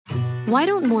Why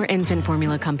don't more infant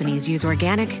formula companies use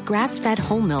organic, grass-fed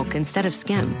whole milk instead of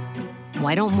skim?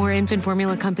 Why don't more infant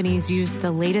formula companies use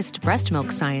the latest breast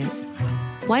milk science?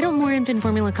 Why don't more infant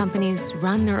formula companies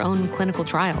run their own clinical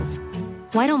trials?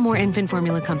 Why don't more infant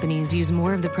formula companies use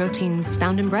more of the proteins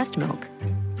found in breast milk?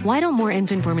 Why don't more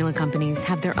infant formula companies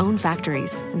have their own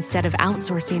factories instead of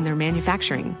outsourcing their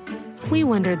manufacturing? We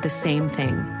wondered the same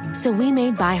thing. So we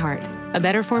made ByHeart, a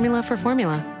better formula for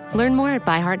formula. Learn more at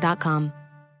byheart.com.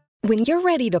 When you're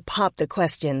ready to pop the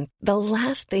question, the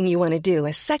last thing you want to do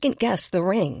is second-guess the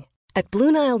ring. At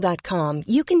BlueNile.com,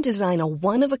 you can design a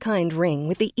one-of-a-kind ring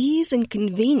with the ease and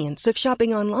convenience of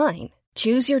shopping online.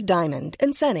 Choose your diamond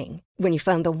and setting. When you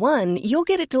find the one, you'll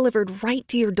get it delivered right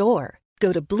to your door.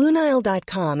 Go to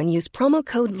BlueNile.com and use promo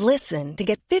code LISTEN to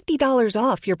get $50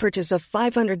 off your purchase of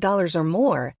 $500 or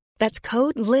more. That's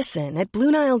code LISTEN at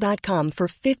BlueNile.com for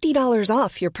 $50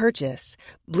 off your purchase.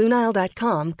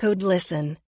 BlueNile.com, code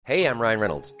LISTEN. Hey, I'm Ryan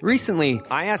Reynolds. Recently,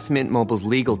 I asked Mint Mobile's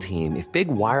legal team if big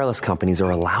wireless companies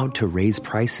are allowed to raise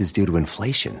prices due to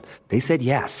inflation. They said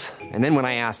yes. And then when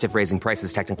I asked if raising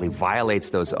prices technically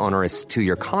violates those onerous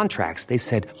two-year contracts, they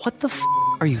said, "What the f***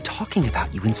 are you talking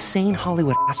about, you insane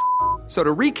Hollywood ass?" So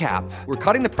to recap, we're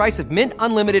cutting the price of Mint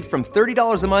Unlimited from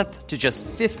 $30 a month to just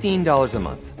 $15 a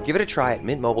month. Give it a try at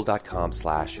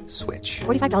mintmobile.com/switch.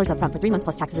 $45 up front for 3 months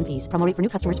plus taxes and fees. Promo rate for new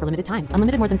customers for limited time.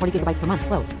 Unlimited more than 40 gigabytes per month.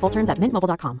 Slows full terms at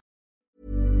mintmobile.com.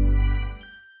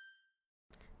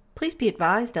 Please be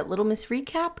advised that Little Miss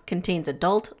Recap contains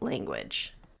adult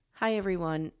language. Hi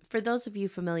everyone. For those of you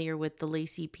familiar with the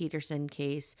Laci Peterson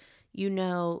case, you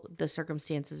know the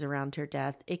circumstances around her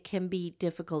death. It can be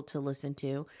difficult to listen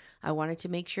to. I wanted to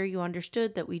make sure you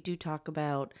understood that we do talk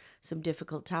about some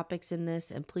difficult topics in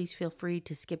this, and please feel free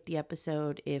to skip the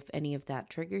episode if any of that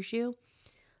triggers you.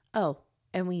 Oh,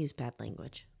 and we use bad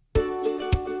language.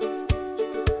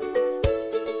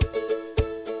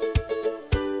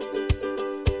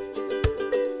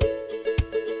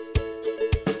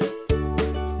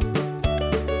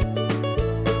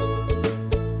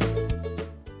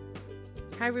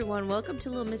 Hi everyone, welcome to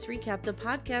Little Miss Recap, the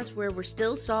podcast where we're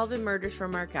still solving murders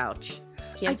from our couch.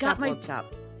 Can't stop, won't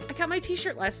stop. I got my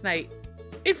t-shirt last night.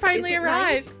 It finally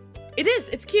arrived. Nice? It is.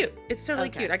 It's cute. It's totally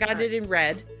cute. I got it in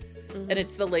red, and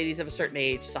it's the ladies of a certain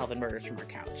age solving murders from our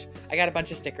couch. I got a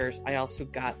bunch of stickers. I also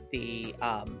got the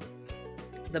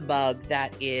mug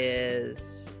that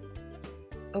is,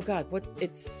 oh god, what?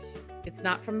 It's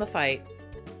not from the fight.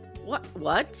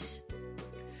 What?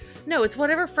 No, it's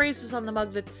whatever phrase was on the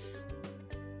mug that's.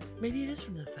 Maybe it is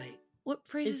from the fight. What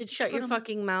phrase is it? Shut your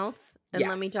fucking mouth and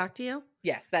let me talk to you?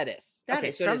 Yes, that is. That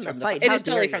is from the fight. It is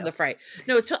totally from the fight.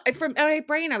 No, it's from my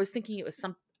brain. I was thinking it was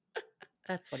some.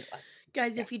 That's what it was.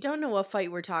 Guys, if you don't know what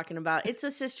fight we're talking about, it's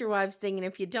a Sister Wives thing. And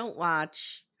if you don't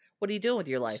watch, what are you doing with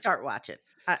your life? Start watching.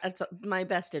 That's my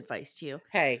best advice to you.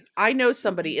 Hey, I know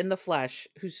somebody in the flesh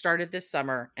who started this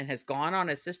summer and has gone on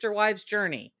a Sister Wives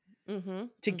journey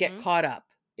to get caught up.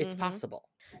 It's possible.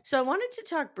 So I wanted to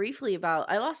talk briefly about,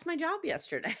 I lost my job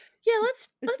yesterday. Yeah, let's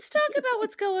talk about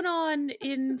what's going on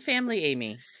in family,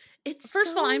 Amy.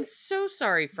 First of all, I'm so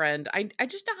sorry, friend. I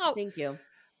just know how. Thank you.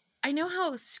 I know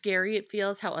how scary it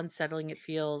feels, how unsettling it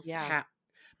feels. Yeah.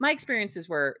 My experiences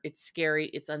were it's scary,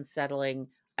 it's unsettling.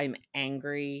 I'm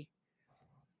angry.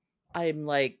 I'm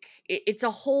like, it's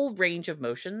a whole range of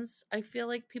emotions I feel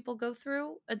like people go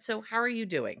through. And so how are you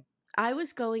doing? I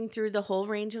was going through the whole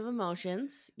range of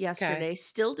emotions yesterday,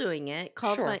 still doing it.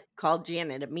 Called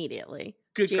Janet immediately.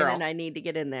 Good girl. Janet, I need to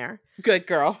get in there. Good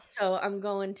girl. So I'm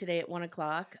going today at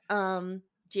 1:00.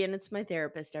 Janet's my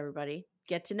therapist, everybody.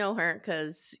 Get to know her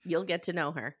because you'll get to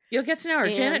know her. You'll get to know her.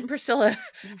 Janet and Priscilla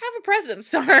have a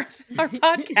presence on our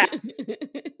podcast.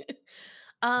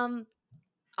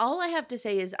 All I have to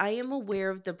say is I am aware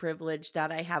of the privilege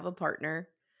that I have a partner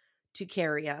to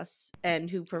carry us and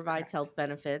who provides health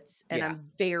benefits. And I'm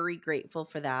very grateful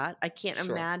for that. I can't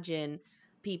imagine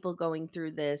people going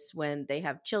through this when they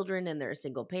have children and they're a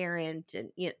single parent.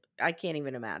 And I can't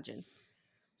even imagine.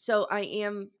 So I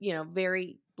am,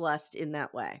 very blessed in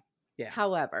that way. Yeah.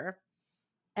 However,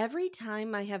 every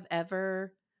time I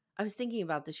was thinking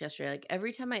about this yesterday, like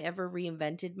every time I ever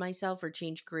reinvented myself or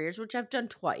changed careers, which I've done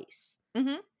twice,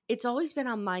 it's always been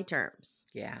on my terms.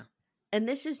 Yeah. And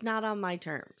this is not on my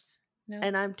terms. No.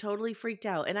 And I'm totally freaked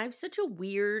out. And I have such a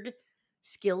weird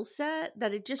skill set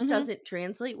that it just doesn't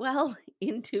translate well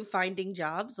into finding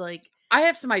jobs. Like, I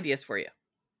have some ideas for you,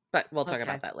 but we'll talk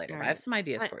about that later. Right. I have some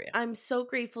ideas for you. I'm so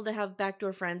grateful to have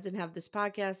Backdoor Friends and have this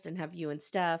podcast and have you and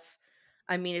Steph.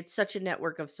 I mean, it's such a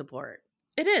network of support.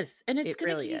 It is. And it's going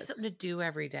to really give you something to do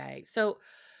every day. So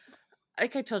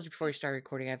like I told you before we started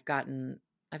recording, I've gotten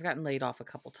I've gotten laid off a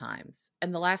couple times.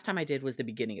 And the last time I did was the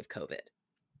beginning of COVID.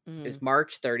 It was Mm.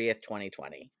 March 30th,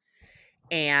 2020.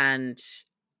 And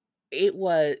it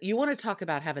was, you want to talk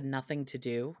about having nothing to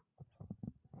do?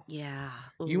 Yeah.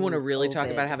 You want to Ooh, really talk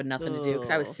about COVID. having nothing to do? Because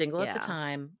I was Ooh, single at the yeah.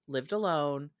 time, lived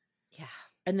alone. Yeah.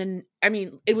 And then, I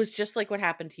mean, it was just like what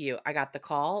happened to you. I got the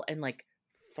call, and like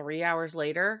 3 hours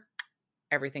later,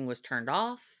 everything was turned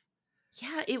off.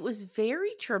 Yeah, it was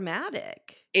very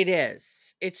traumatic. It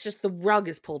is. It's just the rug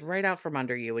is pulled right out from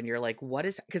under you, and you're like, what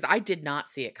is, because I did not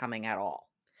see it coming at all.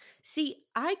 See,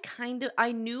 I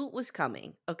knew it was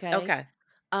coming, okay? Okay.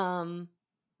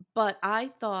 But I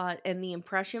thought, and the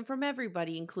impression from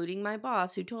everybody, including my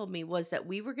boss who told me, was that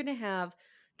we were going to have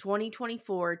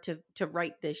 2024 to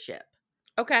right this ship.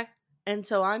 Okay. And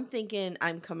so I'm thinking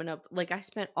I'm coming up, like I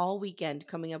spent all weekend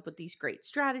coming up with these great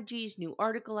strategies, new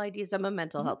article ideas. I'm a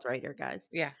mental Mhm. health writer, guys.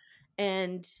 Yeah.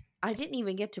 And I didn't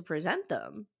even get to present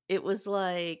them. It was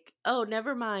like, oh,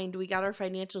 never mind. We got our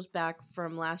financials back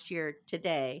from last year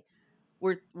today.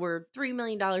 We're $3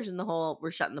 million in the hole.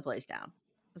 We're shutting the place down.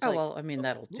 It's Oh, like, well, I mean,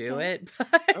 that'll do okay, it.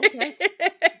 okay,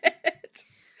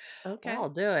 But okay. I'll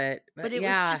do it. But But it was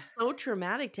yeah. just so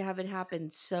traumatic to have it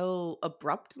happen so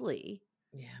abruptly.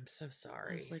 Yeah, I'm so I was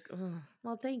sorry. like, oh,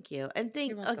 well, thank you. And You're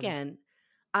think welcome. again,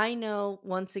 I know,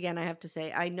 once again, I have to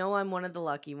say, I know I'm one of the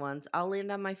lucky ones. I'll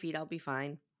land on my feet. I'll be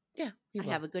fine. Yeah, you I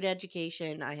will. have a good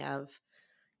education. I have,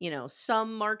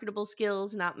 some marketable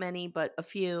skills, not many, but a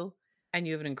few. And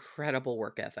you have an incredible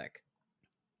work ethic.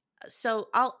 So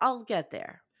I'll get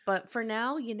there. But for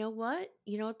now, you know what?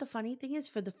 You know what the funny thing is?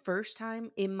 For the first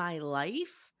time in my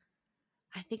life,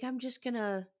 I think I'm just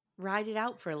gonna ride it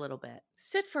out for a little bit.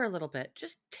 Sit for a little bit.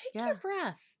 Just take your Yeah.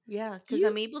 breath. Yeah, because You,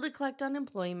 I'm able to collect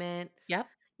unemployment. yep.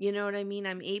 You know what I mean?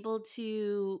 I'm able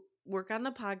to work on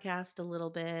the podcast a little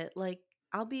bit. Like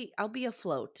I'll be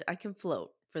afloat. I can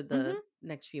float for the Hmm.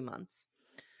 next few months.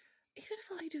 Even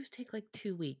if all you do is take like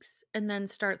 2 weeks and then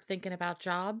start thinking about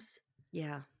jobs,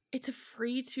 Yeah. it's a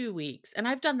free 2 weeks. And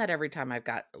I've done that every time I've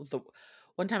got the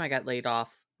one time I got laid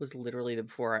off was literally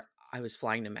before I was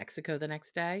flying to Mexico the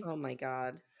next day. Oh my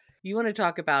God. You want to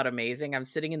talk about amazing? I'm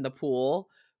sitting in the pool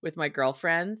with my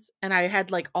girlfriends, and I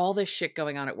had like all this shit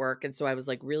going on at work. And so I was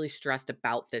like really stressed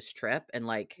about this trip and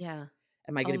like, Yeah.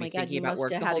 am I going Oh to be my God. thinking You about must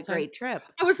work have the had whole a time? great trip.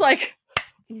 I was like,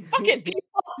 fuck it, people.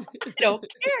 I don't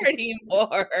care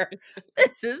anymore.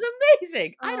 This is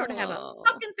amazing. I don't have a Oh.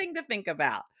 fucking thing to think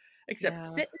about except Yeah.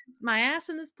 sitting my ass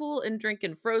in this pool and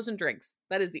drinking frozen drinks.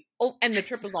 That is and the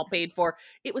trip was all paid for.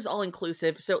 It was all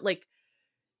inclusive. So like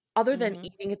other than Mm-hmm.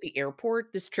 eating at the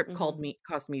airport, this trip Mm-hmm.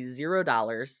 cost me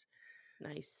 $0.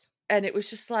 Nice. And it was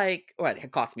just like, well,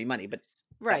 it cost me money, but that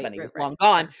Right, money right, was right. long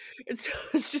gone. Yeah. And so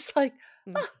it's just like,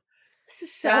 Mm. oh, this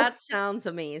is That sounds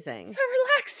amazing. so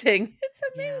relaxing. It's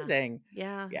Yeah. amazing.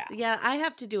 Yeah. Yeah. Yeah. I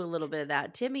have to do a little bit of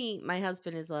that. Timmy, my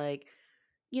husband, is like,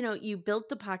 you built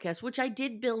the podcast, which I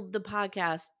did build the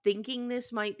podcast thinking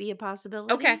this might be a Okay.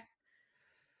 possibility.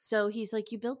 So he's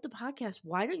like, you built the podcast.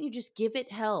 Why don't you just give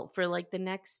it hell for like the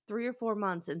next 3 or 4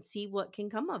 months and see what can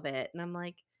come of it? And I'm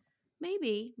like,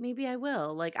 maybe I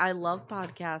will. Like, I love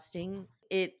podcasting.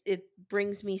 It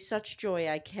brings me such joy.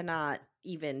 I cannot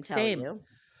even tell Same. you.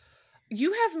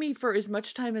 You have me for as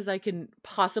much time as I can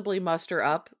possibly muster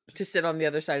up to sit on the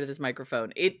other side of this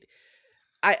microphone.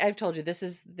 I've told you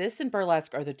this and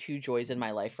burlesque are the two joys in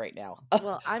my life right now.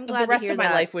 Well, I'm Of the glad to rest hear of my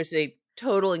that. life was a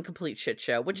total and complete shit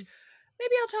show, which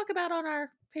maybe I'll talk about on our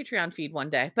Patreon feed one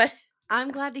day. But I'm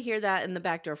glad to hear that, and the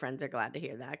backdoor friends are glad to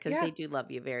hear that because yeah, they do love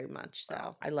you very much.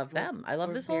 So I love we're them. I love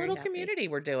we're this whole very little happy. community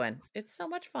we're doing. It's so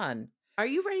much fun. Are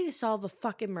you ready to solve a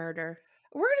fucking murder?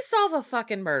 We're going to solve a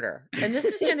fucking murder. And this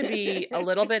is going to be a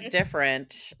little bit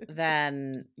different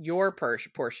than your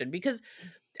portion because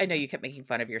I know you kept making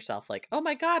fun of yourself like, oh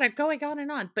my God, I'm going on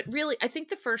and on. But really, I think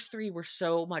the first three were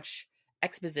so much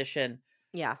exposition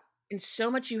Yeah. and so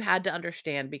much you had to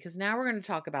understand because now we're going to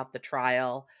talk about the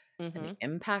trial and Mm-hmm. the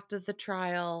impact of the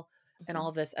trial and Mhm.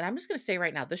 all this. And I'm just going to say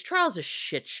right now, this trial is a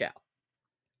shit show.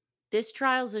 This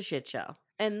trial's a shit show.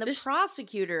 And the This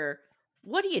prosecutor,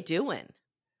 what are you doing?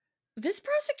 this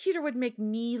prosecutor would make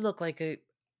me look like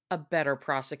a better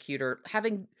prosecutor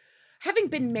having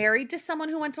been married to someone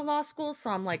who went to law school, so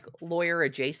I'm like lawyer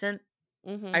adjacent.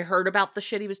 Mm-hmm. I heard about the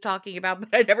shit he was talking about, but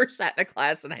I never sat in a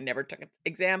class and I never took an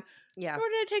exam. Yeah. Nor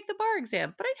did I take the bar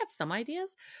exam, but I'd have some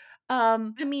ideas. I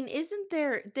mean, isn't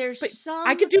there's But some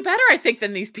I could do better, I think,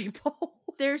 than these people.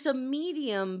 there's a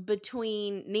medium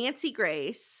between Nancy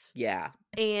Grace Yeah.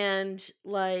 and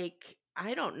like,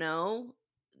 I don't know,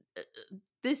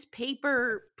 this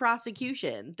paper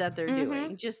prosecution that they're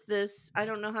doing. Just this, I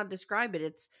don't know how to describe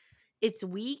it. It's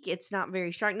weak, it's not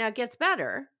very strong. Now it gets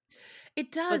better.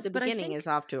 It does, But the but I beginning think is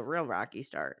off to a real rocky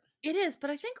start. it is. But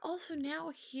I think also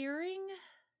now hearing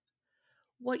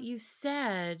what you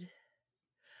said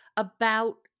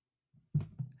about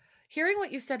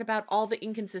all the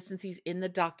inconsistencies in the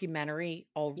documentary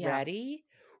Yeah. already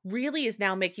really is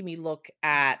now making me look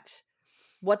at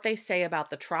what they say about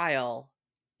the trial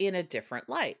in a different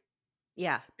light.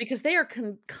 Yeah. Because they are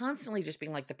constantly just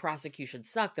being like, the prosecution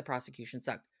sucked.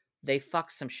 They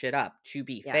fucked some shit up, to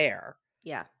be fair.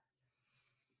 Yeah.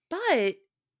 But,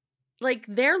 like,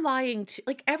 they're lying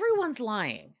like, everyone's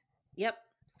lying. Yep.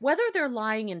 Whether they're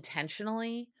lying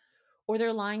intentionally or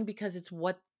they're lying because it's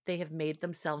what they have made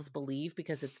themselves believe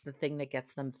because it's the thing that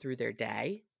gets them through their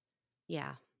day.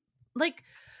 Yeah. Like,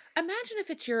 imagine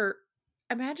if it's your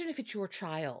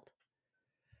child.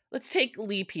 Let's take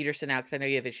Lee Peterson out because I know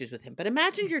you have issues with him. But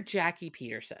imagine you're Jackie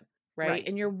Peterson, right?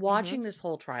 And you're watching this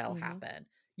whole trial happen.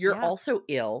 You're also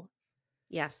ill.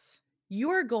 Yes.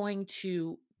 You are going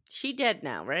to. She dead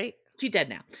now, right? She dead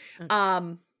now.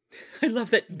 Okay. I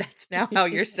love that. That's now how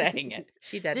you're saying it.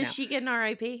 She dead now. Does she get an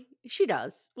RIP? She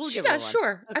does. She does,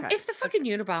 sure. Okay. If the fucking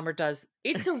Unabomber does,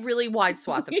 it's a really wide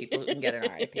swath of people who can get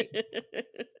an RIP.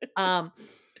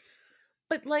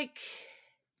 But like,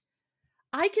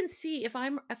 I can see if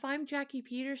I'm Jackie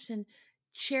Peterson,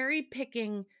 cherry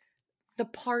picking the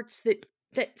parts that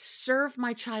serve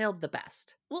my child the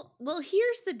best. Well,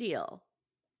 here's the deal.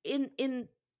 In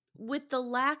with the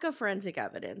lack of forensic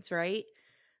evidence, right?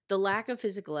 The lack of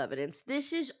physical evidence,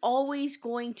 this is always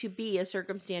going to be a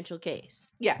circumstantial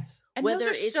case. Yes. And whether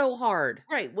those are so hard.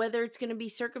 Right. Whether it's going to be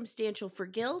circumstantial for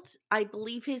guilt, I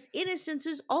believe his innocence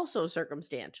is also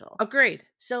circumstantial. Agreed.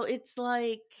 So it's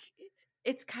like,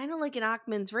 it's kind of like an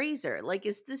Occam's razor. Like,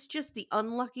 is this just the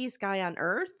unluckiest guy on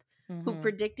earth who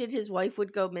predicted his wife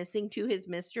would go missing to his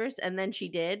mistress and then she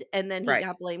did and then he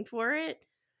got blamed for it?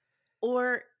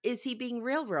 Or is he being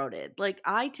railroaded? Like,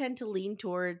 I tend to lean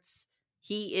towards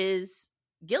he is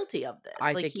guilty of this.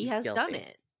 I like, think he he's has guilty. done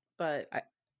it. But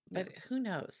who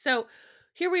knows? So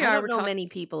here we I are. don't know many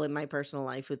people in my personal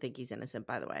life who think he's innocent,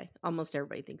 by the way. Almost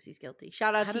everybody thinks he's guilty.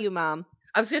 Shout out to you, Mom.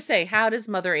 I was going to say, how does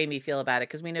Mother Amy feel about it?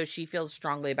 Because we know she feels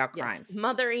strongly about crimes. Yes.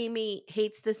 Mother Amy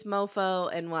hates this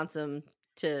mofo and wants him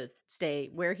to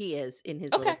stay where he is in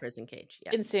his little prison cage.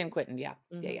 Yes. In San Quentin, yeah.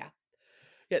 Yeah.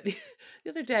 The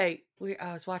other day,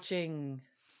 I was watching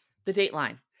the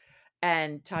Dateline,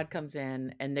 and Todd comes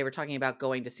in, and they were talking about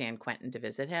going to San Quentin to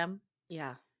visit him.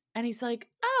 Yeah. And he's like,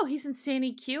 oh, he's in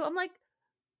Sandy Q. I'm like,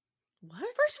 what?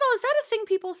 First of all, is that a thing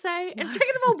people say? And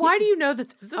second of all, why do you know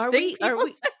that that's a thing people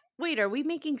say? Wait, are we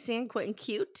making San Quentin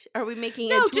cute? Are we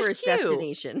making a tourist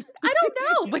destination? I don't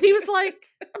know. But he was like,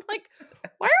 I'm like,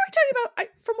 why are we talking about,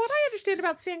 from what I understand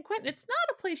about San Quentin, it's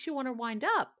not a place you want to wind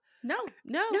up. No.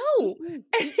 And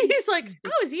he's like,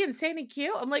 oh, is he in Sandy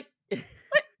Q? I'm like,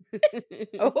 what?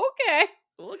 Okay.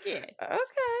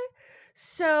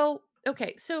 So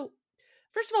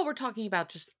first of all, we're talking about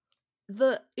just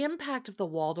the impact of the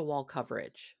wall-to-wall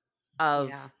coverage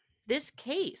of this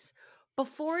case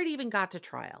before it even got to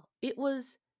trial. It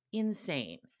was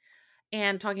insane.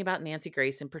 And talking about Nancy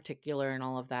Grace in particular and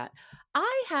all of that.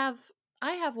 I have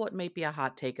what may be a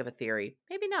hot take of a theory.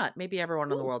 Maybe not. Maybe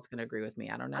everyone in the world's going to agree with me.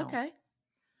 I don't know. Okay.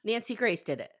 Nancy Grace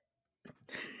did it.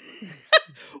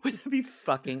 Wouldn't that be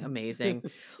fucking amazing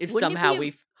if somehow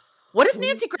what if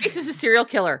Nancy Grace is a serial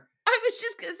killer? I was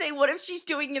just going to say, what if she's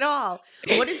doing it all?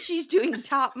 What if she's doing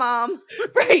Top Mom?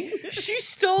 Right. She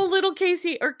stole little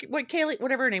Casey or Kaylee,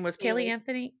 whatever her name was, Kaylee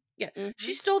Anthony. Yeah.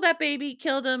 She stole that baby,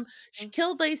 killed him. She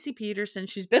killed Laci Peterson.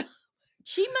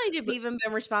 She might have even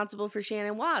been responsible for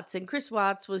Shannon Watts, and Chris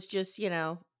Watts was just,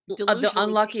 the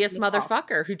unluckiest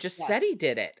motherfucker who just said he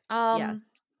did it. Yes.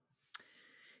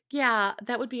 Yeah,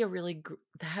 that would be a really great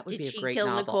novel. Did she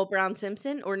kill Nicole Brown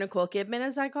Simpson, or Nicole Kidman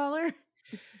as I call her?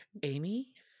 Amy,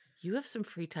 you have some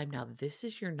free time now. This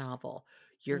is your novel.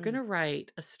 You're going to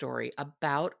write a story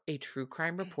about a true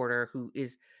crime reporter who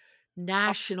is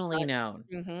nationally known,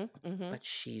 but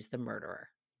she's the murderer.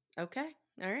 Okay.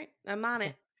 All right. I'm on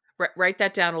it. Write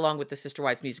that down along with the Sister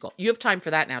Wives musical. You have time for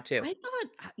that now, too. I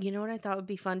thought, you know what I thought would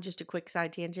be fun? Just a quick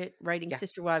side tangent, writing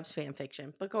Sister Wives fan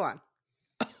fiction. But go on.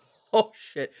 Oh,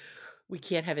 shit. We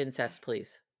can't have incest,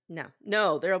 please.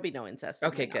 No, there'll be no incest.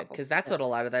 Okay, good. Because that's what a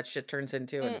lot of that shit turns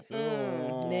into. And it's,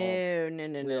 no.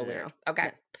 Weird. Okay.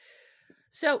 No.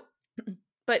 So,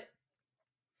 but,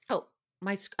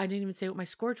 I didn't even say what my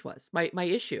scourge was. My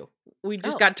issue. We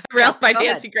just got derailed by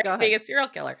Nancy Grace being a serial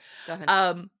killer. Go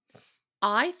ahead.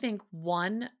 I think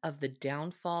one of the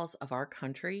downfalls of our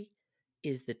country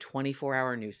is the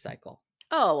 24-hour news cycle.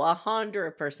 Oh,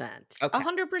 100%. Okay.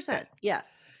 100%.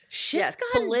 Yes. Shit's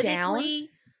gone politically, down.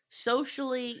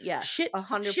 Socially, yes, Shit has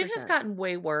 100%. gotten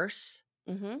way worse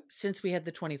Mm-hmm. since we had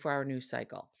the 24-hour news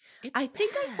cycle. It's I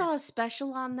think I bad. saw a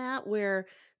special on that where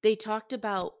they talked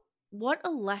about what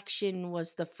election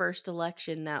was the first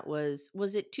election that was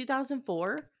it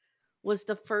 2004? Was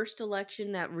the first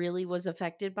election that really was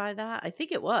affected by that? I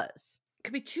think it was.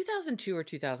 Could be 2002 or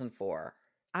 2004.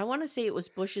 I want to say it was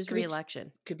Bush's Could be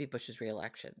reelection. Could be Bush's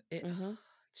reelection. Mm-hmm.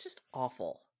 It's just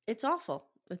awful. It's awful.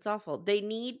 It's awful. They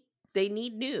need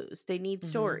news. They need Mhm.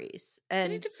 stories. They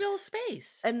And need to fill a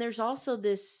space. and there's also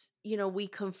this, we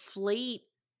conflate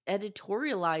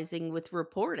editorializing with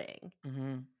reporting.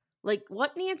 Mm-hmm. Like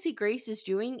what Nancy Grace is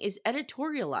doing is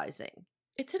editorializing.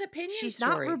 It's an opinion She's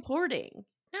story. not reporting.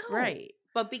 No. Right.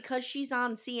 But because she's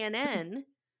on CNN,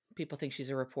 people think she's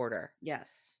a reporter.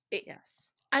 yes.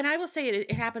 Yes. And I will say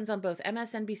it happens on both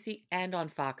MSNBC and on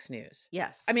Fox News.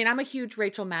 Yes. I mean, I'm a huge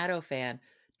Rachel Maddow fan.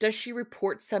 Does she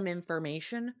report some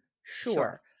information?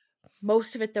 Sure.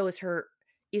 Most of it, though, is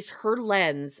her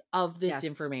lens of this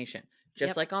information.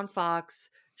 Just like on Fox,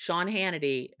 Sean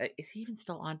Hannity, is he even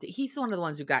still on? He's one of the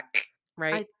ones who got,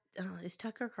 right? Is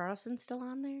Tucker Carlson still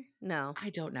on there? No. I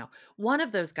don't know. One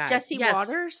of those guys. Jesse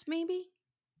Waters, maybe?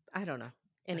 I don't know.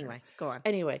 Anyway, go on.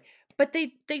 Anyway, but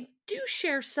they do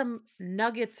share some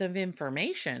nuggets of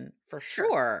information for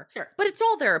sure. Sure. But it's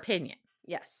all their opinion.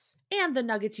 Yes. And the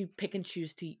nuggets you pick and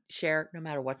choose to share, no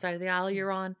matter what side of the aisle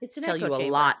you're on, It's an tell you echo a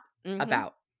chamber. lot Mhm.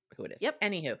 about who it is. Yep.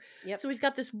 Anywho. Yep. So we've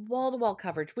got this wall-to-wall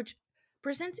coverage, which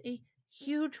presents a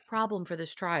huge problem for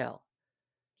this trial.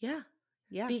 Yeah.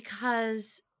 Yeah.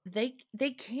 Because they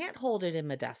can't hold it in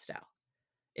Modesto,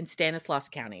 in Stanislaus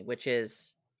County, which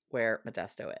is where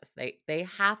Modesto is. They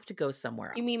have to go somewhere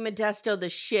else. You mean Modesto, the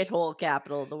shithole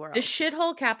capital of the world? The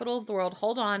shithole capital of the world.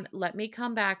 Hold on. Let me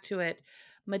come back to it.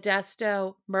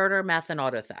 Modesto, murder, meth, and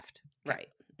auto theft. Right.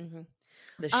 Mm-hmm.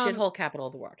 The shithole capital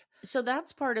of the world. So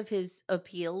that's part of his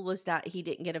appeal, was that he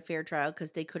didn't get a fair trial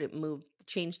because they couldn't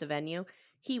change the venue.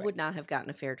 He would not have gotten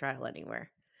a fair trial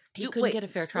anywhere. He couldn't get a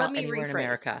fair trial anywhere in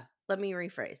America. Let me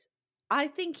rephrase. I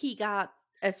think he got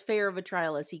as fair of a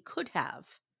trial as he could have.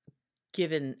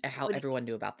 Given how everyone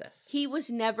knew about this. He was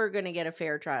never going to get a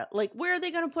fair trial. Like, where are they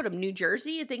going to put him? New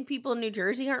Jersey? You think people in New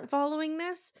Jersey aren't following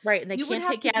this? Right, and they can't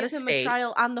take it out of state. You would have to give him a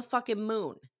trial on the fucking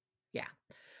moon. Yeah.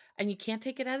 And you can't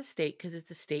take it out of state because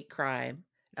it's a state crime.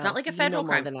 It's not like a federal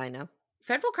crime. More than I know.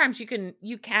 Federal crimes, you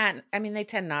can. I mean, they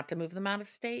tend not to move them out of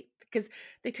state because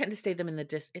they tend to stay them in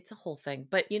the it's a whole thing.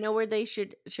 But you know where they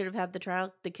should have had the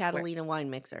trial? The Catalina wine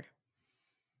mixer.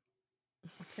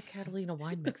 What's the Catalina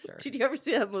wine mixer? Did you ever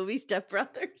see that movie, Step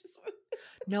Brothers?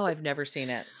 No, I've never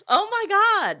seen it. Oh my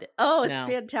God. Oh, it's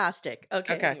fantastic.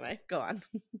 Okay, anyway, go on.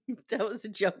 That was a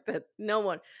joke that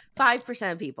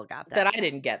 5% of people got that. That I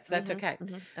didn't get, so that's okay.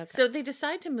 Mm-hmm. Okay. So they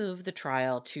decide to move the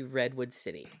trial to Redwood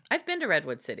City. I've been to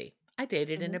Redwood City. I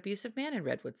dated an abusive man in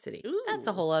Redwood City. Ooh, that's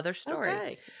a whole other story.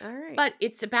 Okay. All right. But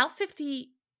it's about 50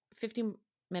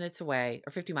 minutes away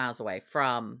or 50 miles away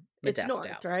from Modesto. It's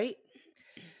north, right?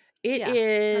 It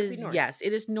is, yes,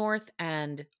 it is north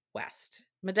and west.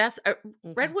 Modesto,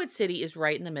 Redwood City is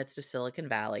right in the midst of Silicon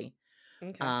Valley.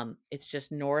 Okay. It's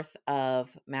just north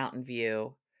of Mountain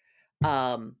View.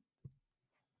 And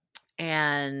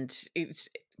it's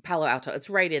Palo Alto.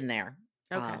 It's right in there.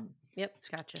 Okay. Yep. It's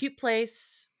gotcha. A cute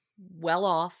place, well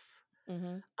off.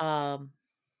 Mm-hmm.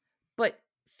 But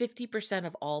 50%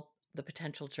 of all the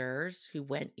potential jurors who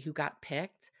got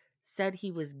picked said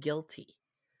he was guilty.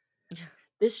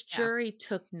 This jury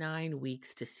took 9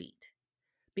 weeks to seat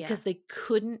because they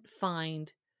couldn't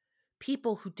find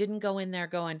people who didn't go in there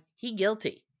going, he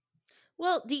guilty.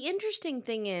 Well, the interesting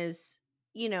thing is,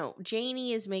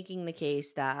 Janie is making the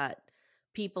case that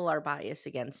people are biased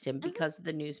against him because of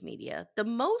the news media. The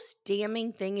most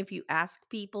damning thing, if you ask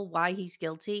people why he's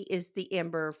guilty, is the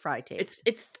Amber Fry tapes.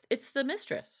 It's the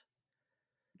mistress.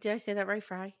 Did I say that right?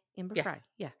 Fry? Amber Fry.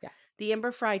 Yeah. Yeah. The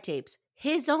Amber Fry tapes.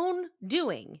 His own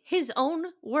doing, his own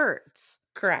words.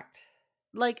 Correct.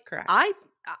 Correct.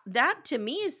 That to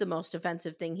me is the most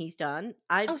offensive thing he's done.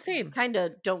 Same. Kind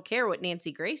of don't care what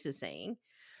Nancy Grace is saying.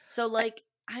 So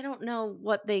I don't know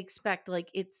what they expect.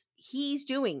 He's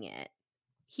doing it.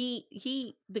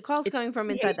 The call's coming from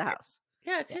inside the house.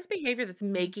 Yeah, it's his behavior that's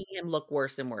making him look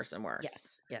worse and worse and worse.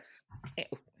 Yes.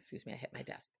 Excuse me, I hit my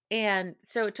desk. And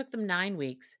so it took them 9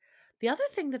 weeks. The other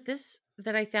thing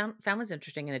that I found was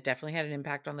interesting, and it definitely had an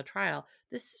impact on the trial,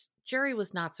 this jury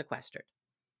was not sequestered.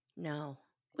 No.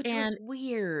 Which was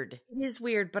weird. It is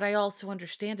weird, but I also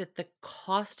understand it. The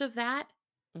cost of that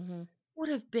would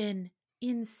have been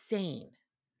insane.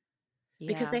 Yeah.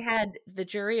 Because they had the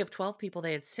jury of 12 people,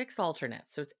 they had 6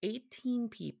 alternates. So it's 18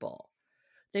 people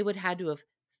they would had to have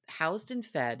housed and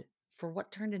fed for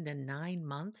what turned into 9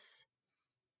 months.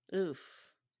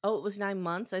 Oof. Oh, it was 9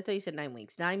 months? I thought you said 9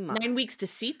 weeks. 9 months. 9 weeks to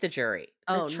seat the jury.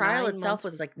 Oh, The trial 9 itself months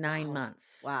was like 9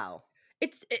 months. Wow.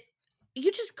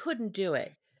 You just couldn't do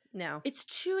it. No. It's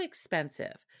too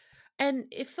expensive. And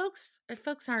if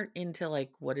folks aren't into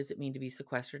like what does it mean to be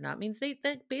sequestered or not, means they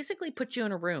basically put you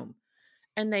in a room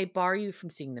and they bar you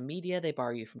from seeing the media, they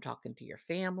bar you from talking to your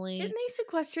family. Didn't they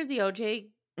sequester the OJ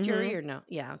jury or no?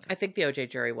 Yeah, okay. I think the OJ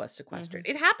jury was sequestered.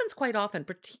 It happens quite often,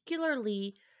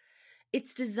 particularly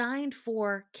it's designed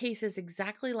for cases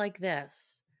exactly like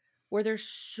this, where there's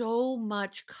so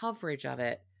much coverage of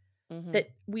it that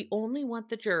we only want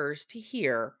the jurors to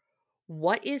hear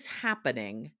what is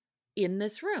happening in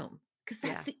this room. Because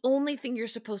that's the only thing you're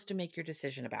supposed to make your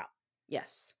decision about.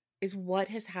 Yes. Is what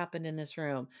has happened in this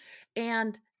room.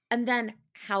 And then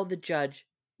how the judge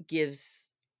gives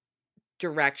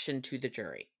direction to the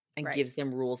jury and gives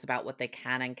them rules about what they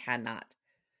can and cannot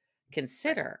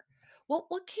consider. Well,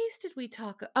 what case did we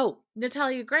talk? Oh,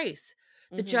 Natalia Grace.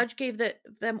 The judge gave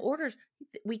them orders.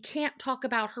 We can't talk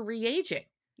about her re-aging.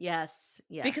 Yes.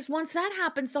 Yes. Because once that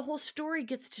happens, the whole story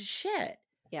gets to shit.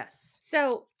 Yes.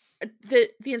 So the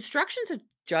instructions a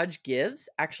judge gives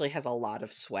actually has a lot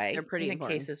of sway. They're pretty in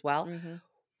important. A case as well.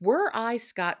 Were I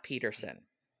Scott Peterson?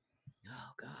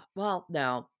 Oh God. Well,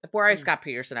 no. If were I Scott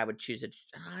Peterson, I would choose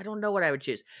I don't know what I would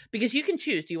choose, because you can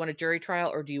choose. Do you want a jury trial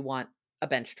or do you want a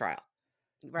bench trial?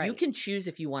 Right. You can choose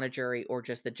if you want a jury or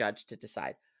just the judge to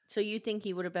decide. So you think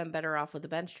he would have been better off with a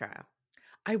bench trial?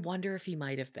 I wonder if he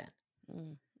might have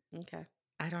been. Okay.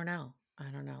 I don't know.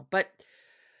 But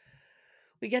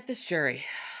we get this jury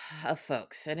of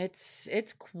folks, and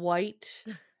it's quite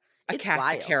a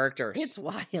cast of characters. It's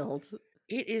wild.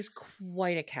 It is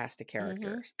quite a cast of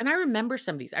characters. And I remember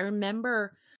some of these. I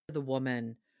remember the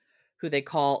woman who they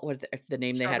call, what the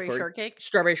name they had for Shortcake?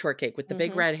 Strawberry Shortcake with the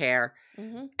big red hair.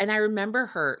 And I remember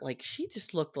her, like, she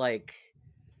looked like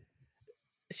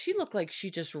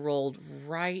she just rolled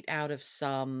right out of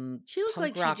some She looked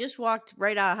punk like rock. she just walked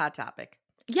right out of Hot Topic.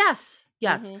 Yes.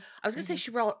 I was going to say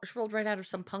she rolled right out of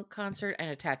some punk concert and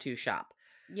a tattoo shop.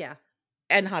 Yeah.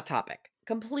 And Hot Topic.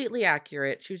 Completely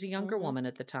accurate. She was a younger woman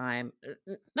at the time.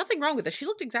 Nothing wrong with it. She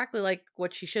looked exactly like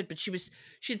what she should, but she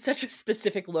had such a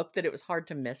specific look that it was hard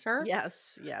to miss her.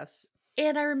 Yes, yes.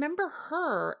 And I remember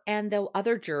her and the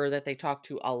other juror that they talked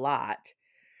to a lot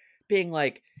being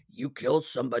like, "You killed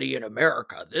somebody in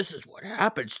America. This is what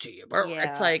happens to you."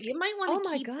 Yeah. It's like, you might want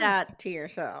to keep that to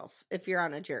yourself if you're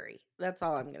on a jury. That's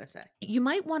all I'm going to say. You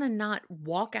might want to not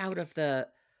walk out of the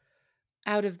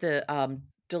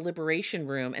deliberation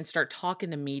room and start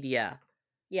talking to media.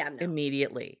 Yeah, no.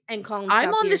 Immediately. And calling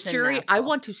I'm on this jury. I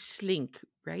want to slink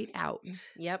right out.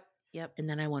 Yep. And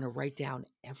then I want to write down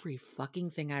every fucking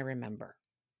thing I remember.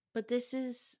 But this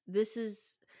is,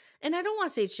 and I don't want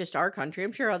to say it's just our country.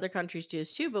 I'm sure other countries do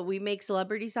this too, but we make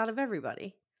celebrities out of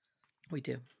everybody. We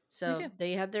do. So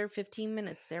they had their 15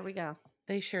 minutes. There we go.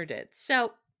 They sure did.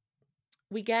 So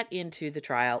we get into the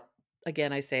trial.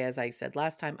 Again, I say, as I said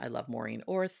last time, I love Maureen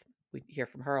Orth. We hear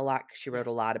from her a lot because she wrote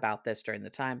a lot about this during the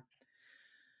time.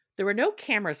 There were no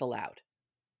cameras allowed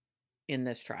in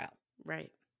this trial.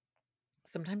 Right.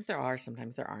 Sometimes there are,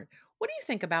 sometimes there aren't. What do you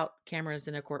think about cameras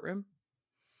in a courtroom?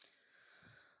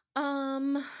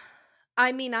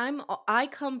 I mean, I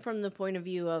come from the point of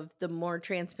view of the more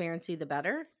transparency, the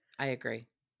better. I agree.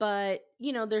 But,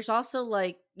 there's also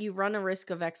like you run a risk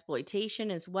of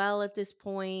exploitation as well at this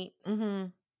point. I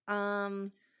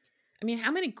mean,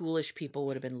 how many ghoulish people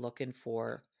would have been looking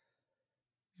for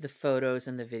the photos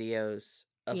and the videos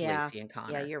of Laci and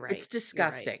Connor? Yeah, you're right. It's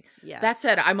disgusting. Right. Yeah. That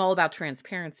said, I'm all about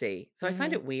transparency. So I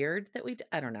find it weird that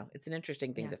I don't know. It's an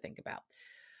interesting thing to think about.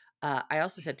 I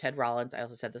also said Ted Rollins, I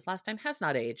also said this last time, has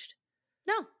not aged.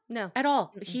 No. At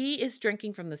all. He is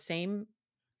drinking from the same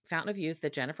fountain of youth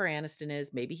that Jennifer Aniston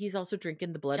is. Maybe he's also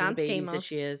drinking the blood of the babies that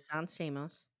she is. John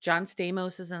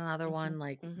Stamos is another one.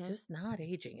 Like, just not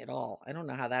aging at all. I don't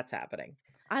know how that's happening.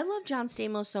 I love John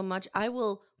Stamos so much. I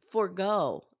will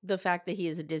forego the fact that he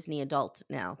is a Disney adult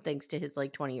now, thanks to his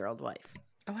like 20-year-old wife.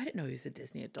 Oh, I didn't know he was a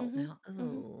Disney adult now.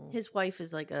 Oh. His wife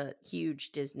is like a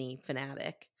huge Disney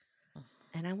fanatic.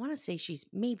 And I want to say she's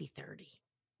maybe 30.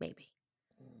 Maybe.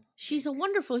 She's a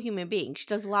wonderful human being. She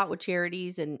does a lot with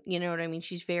charities and you know what I mean?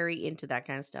 She's very into that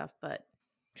kind of stuff, but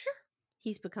sure.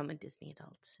 He's become a Disney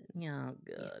adult. Yeah,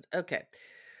 good. Okay.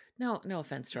 No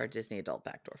offense to our Disney adult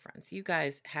backdoor friends. You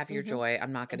guys have your joy.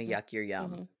 I'm not going to yuck your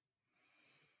yum.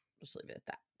 Just leave it at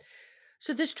that.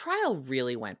 So this trial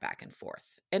really went back and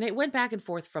forth. And it went back and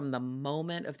forth from the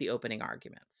moment of the opening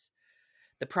arguments.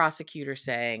 The prosecutor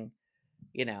saying,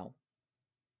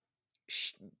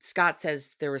 Scott says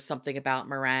there was something about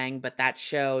meringue, but that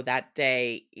show that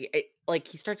day, like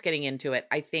he starts getting into it.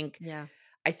 I think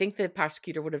the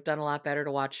prosecutor would have done a lot better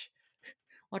to watch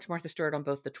Martha Stewart on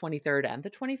both the 23rd and the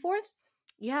 24th.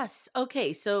 Yes.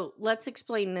 Okay, so let's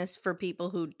explain this for people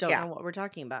who don't know what we're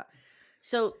talking about.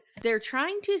 So they're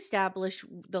trying to establish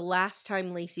the last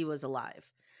time Laci was alive.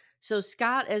 So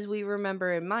Scott, as we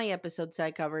remember in my episodes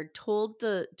I covered, told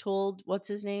what's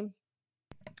his name?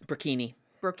 Burkini.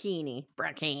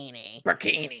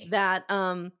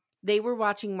 That they were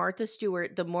watching Martha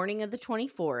Stewart the morning of the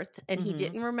 24th, and he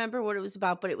didn't remember what it was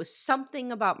about, but it was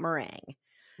something about meringue.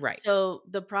 Right. So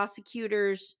the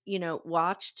prosecutors,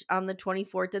 watched on the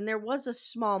 24th, and there was a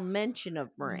small mention of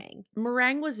meringue.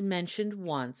 Meringue was mentioned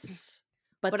once,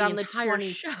 but the on entire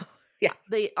the show. Yeah.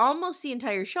 Almost the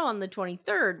entire show on the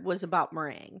 23rd was about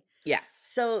meringue. Yes.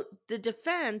 So the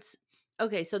defense,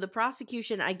 so the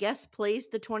prosecution, I guess, plays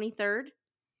the 23rd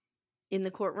in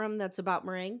the courtroom that's about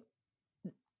meringue.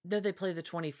 No, they play the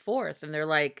 24th, and they're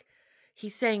like,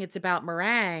 he's saying it's about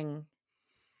meringue.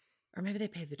 Or maybe they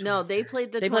played the 23rd. No, they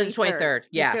played the 23rd. They played the 23rd.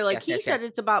 Yes. They're like, he said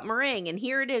it's about meringue, and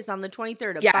here it is on the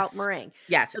 23rd about meringue.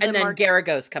 Yes. So and then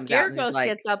Garagos comes out. Garagos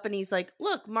gets up and he's like,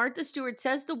 look, Martha Stewart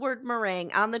says the word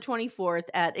meringue on the 24th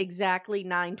at exactly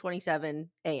 9:27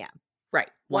 a.m. Right.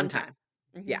 One time.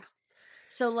 Mm-hmm. Yeah.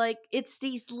 So, like, it's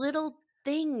these little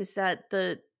things that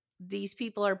these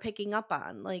people are picking up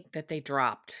on. Like, that they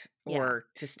dropped or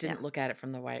just didn't look at it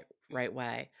from the right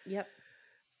way. Yep.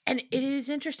 And it is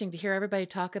interesting to hear everybody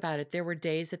talk about it. There were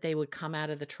days that they would come out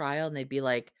of the trial and they'd be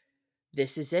like,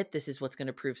 this is it. This is what's going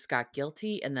to prove Scott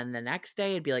guilty. And then the next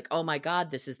day it'd be like, oh my God,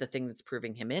 this is the thing that's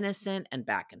proving him innocent, and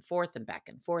back and forth and back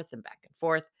and forth and back and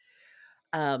forth.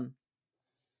 And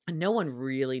no one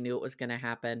really knew it was going to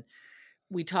happen.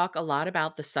 We talk a lot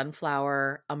about the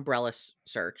sunflower umbrella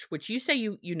search, which you say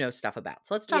you know stuff about.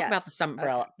 So let's talk about the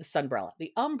sunbrella, the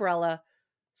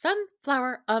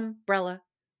sunflower umbrella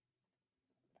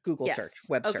Google search,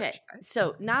 web search. Okay.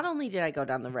 So not only did I go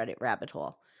down the Reddit rabbit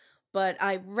hole, but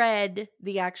I read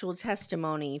the actual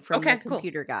testimony from the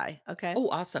computer guy. Okay. Oh,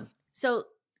 awesome. So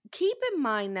keep in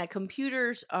mind that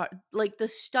computers are like the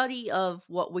study of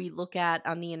what we look at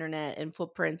on the internet and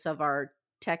footprints of our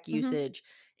tech usage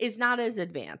is not as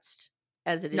advanced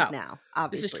as it is now.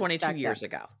 Obviously, this is 22 years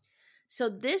ago. So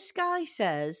this guy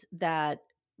says that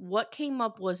what came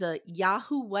up was a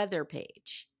Yahoo weather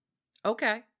page.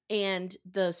 Okay. And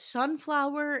the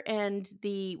sunflower and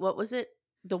the, what was it?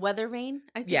 The weather vane,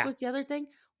 I think was the other thing,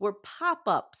 were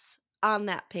pop-ups on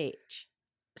that page.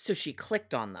 So she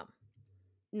clicked on them.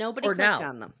 Nobody clicked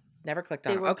on them. Never clicked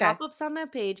on them. They were pop-ups on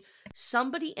that page.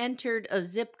 Somebody entered a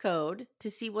zip code to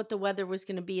see what the weather was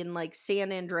going to be in like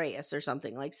San Andreas or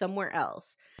something, like somewhere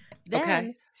else.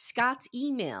 Then Scott's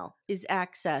email is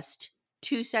accessed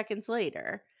 2 seconds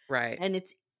later. Right. And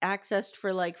it's accessed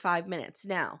for like 5 minutes.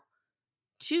 Now,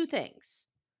 2 things.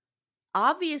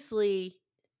 Obviously,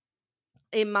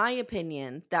 in my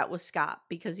opinion, that was Scott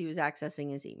because he was accessing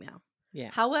his email.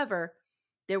 Yeah. However,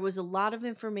 there was a lot of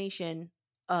information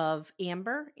of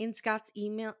Amber in Scott's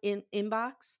email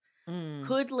inbox.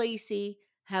 Could Laci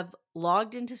have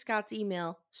logged into Scott's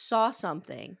email, saw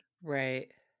something, right,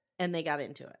 and they got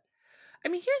into it? I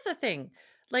mean, here's the thing.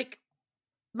 Like,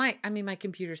 my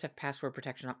computers have password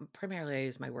protection. Primarily, I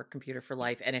use my work computer for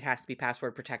life, and it has to be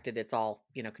password protected. It's all,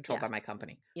 controlled by my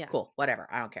company. Yeah. Cool. Whatever.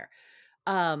 I don't care.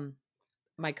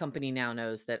 My company now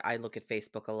knows that I look at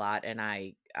Facebook a lot, and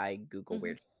I Google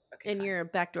weird. Okay, and you're a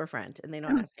backdoor friend, and they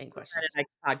don't ask any questions. And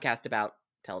I podcast about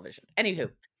television. Anywho,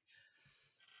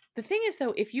 the thing is,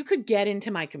 though, if you could get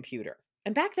into my computer,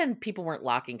 and back then people weren't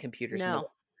locking computers. No.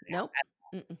 Nope.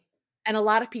 And a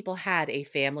lot of people had a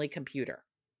family computer.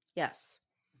 Yes.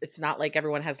 It's not like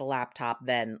everyone has a laptop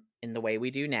then in the way we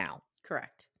do now.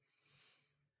 Correct.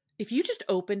 If you just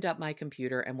opened up my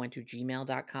computer and went to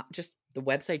gmail.com, just the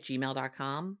website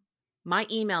gmail.com, my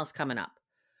email's coming up.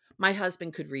 My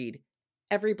husband could read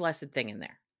every blessed thing in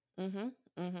there.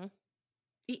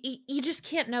 You just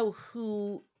can't know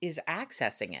who is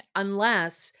accessing it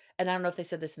unless, and I don't know if they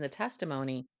said this in the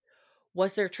testimony,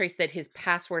 was there a trace that his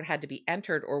password had to be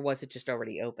entered, or was it just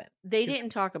already open? They didn't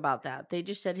talk about that. They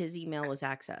just said his email was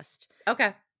accessed.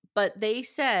 Okay. But they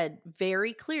said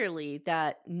very clearly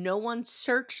that no one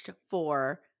searched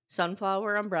for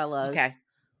sunflower umbrellas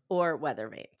or weather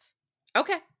vanes.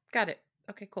 Okay. Got it.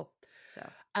 Okay, cool. So,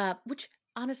 which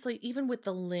honestly, even with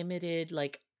the limited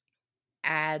like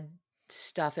ad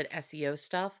stuff and SEO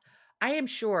stuff, I am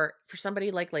sure for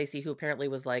somebody like Laci, who apparently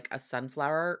was like a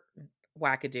sunflower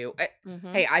wackadoo.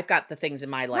 Hey, I've got the things in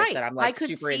my life that I'm like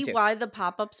super into. I could see why the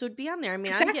pop-ups would be on there. I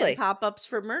mean, I'm getting pop-ups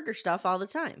for murder stuff all the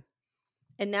time.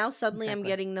 And now suddenly I'm Exactly.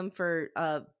 getting them for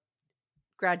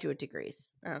graduate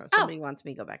degrees. I don't know. Oh. Somebody wants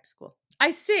me to go back to school.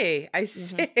 I see.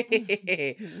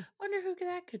 Mhm. Wonder who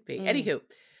that could be. Mm. Anywho,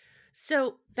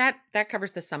 so that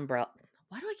covers the sunbrella.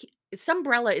 Why do I keep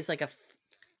sunbrella is like a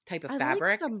type of I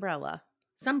fabric. like umbrella.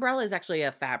 Sunbrella is actually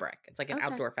a fabric. It's like an Okay.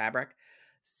 outdoor fabric.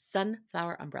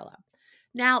 Sunflower umbrella.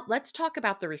 Now, let's talk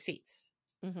about the receipts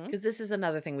Mm-hmm. because this is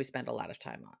another thing we spend a lot of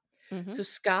time on. Mm-hmm. So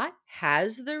Scott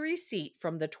has the receipt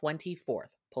from the 24th.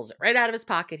 Pulls it right out of his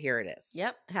pocket. Here it is.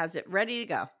 Yep. Has it ready to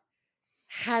go.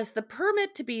 Has the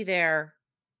permit to be there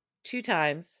 2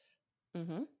 times.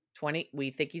 Mm-hmm. We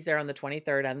think he's there on the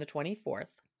 23rd and the 24th.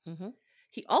 Mm-hmm.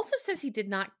 He also says he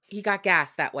got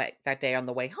gas that day on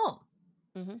the way home.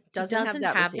 Mm-hmm. Doesn't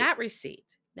have that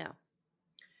receipt. No.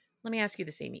 Let me ask you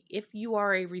this, Amy. If you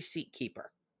are a receipt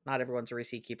keeper, not everyone's a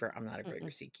receipt keeper. I'm not a great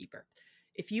receipt keeper.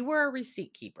 If you were a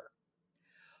receipt keeper,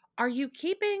 are you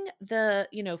keeping the,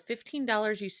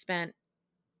 $15 you spent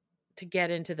to get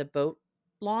into the boat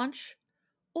launch?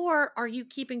 Or are you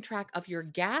keeping track of your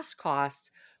gas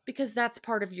costs because that's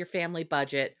part of your family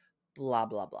budget, blah,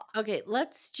 blah, blah. Okay,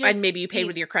 let's just and maybe you pay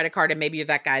with your credit card and maybe you're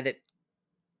that guy that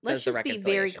let's does the just be very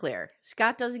reconciliation. clear.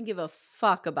 Scott doesn't give a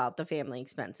fuck about the family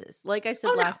expenses. Like I said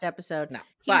Oh, no. last episode, No,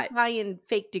 he's but- buying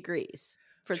fake degrees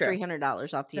for True.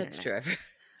 $300 off the That's internet. true.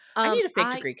 I need a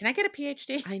fake degree. Can I get a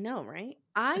PhD? I know, right?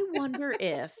 I wonder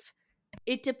if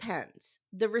it depends.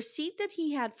 The receipt that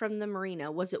he had from the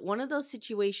marina, was it one of those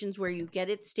situations where you get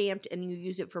it stamped and you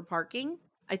use it for parking?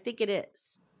 I think it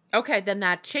is. Okay, then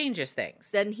that changes things.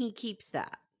 Then he keeps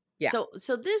that. Yeah.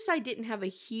 So this I didn't have a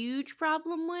huge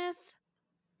problem with,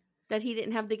 that he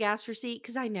didn't have the gas receipt,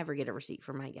 because I never get a receipt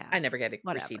for my gas. I never get a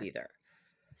Whatever. receipt either.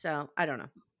 So I don't know.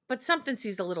 But something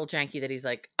seems a little janky that he's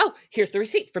like, oh, here's the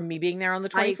receipt from me being there on the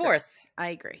 24th. I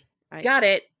agree. Got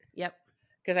it. Yep.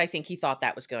 Because I think he thought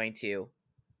that was going to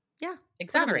Yeah.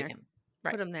 exonerate him.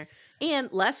 Right. Put him there.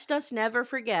 And lest us never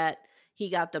forget, he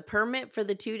got the permit for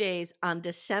the 2 days on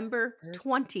December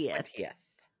 20th.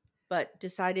 But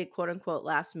decided, quote unquote,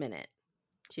 last minute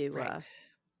to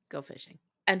go fishing.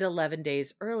 And 11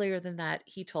 days earlier than that,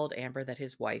 he told Amber that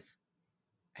his wife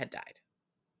had died.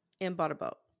 And bought a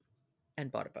boat.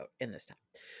 In this time.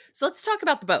 So let's talk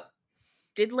about the boat.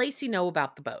 Did Laci know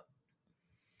about the boat?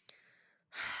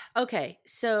 Okay,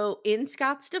 so in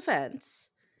Scott's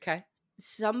defense, Okay.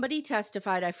 somebody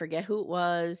testified, I forget who it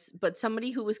was, but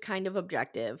somebody who was kind of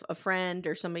objective, a friend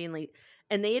or somebody,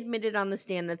 and they admitted on the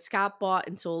stand that Scott bought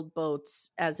and sold boats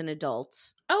as an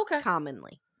adult Okay.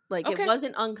 commonly. Like Okay. it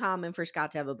wasn't uncommon for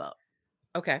Scott to have a boat.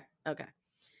 Okay.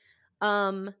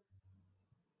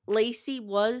 Laci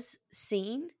was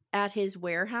seen at his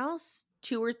warehouse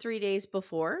 2 or 3 days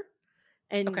before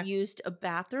and used a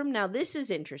bathroom. Now, this is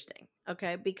interesting,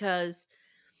 okay, because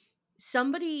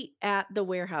somebody at the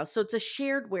warehouse, so it's a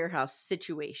shared warehouse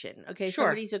situation, okay? Sure.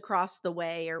 Somebody's across the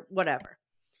way or whatever.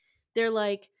 They're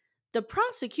like, the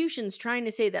prosecution's trying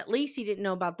to say that Laci didn't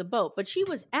know about the boat, but she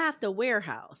was at the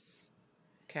warehouse.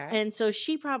 Okay. And so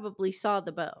she probably saw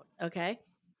the boat, okay?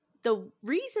 The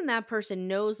reason that person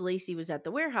knows Laci was at the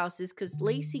warehouse is because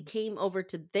Laci came over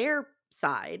to their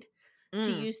side to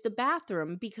use the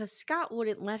bathroom because Scott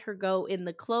wouldn't let her go in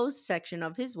the closed section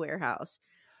of his warehouse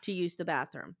to use the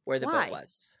bathroom. Where the Why? boat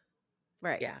was.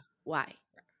 Right. Yeah. Why?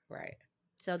 Right.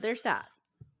 So there's that.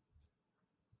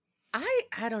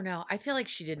 I don't know. I feel like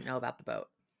she didn't know about the boat.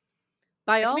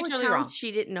 By I could all be totally accounts, wrong.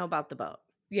 she didn't know about the boat.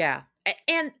 Yeah.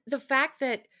 And the fact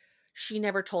that she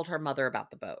never told her mother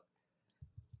about the boat.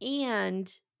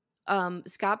 And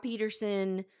Scott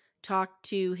Peterson talked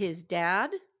to his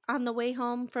dad on the way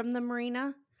home from the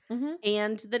marina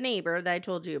and the neighbor that I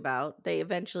told you about. They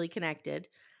eventually connected.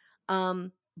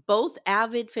 Both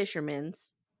avid fishermen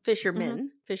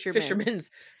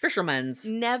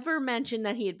never mentioned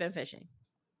that he had been fishing.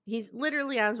 He's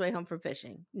literally on his way home from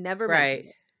fishing. Never mentioned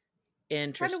it.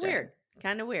 Interesting.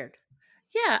 Kind of weird.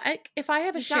 Yeah. If I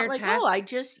have a He's shared not like, passion. oh, I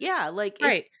just, yeah, like,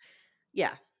 Right.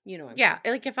 You know what I'm Yeah.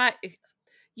 saying. Like if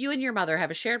you and your mother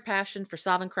have a shared passion for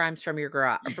solving crimes from your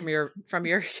garage, from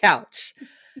your couch.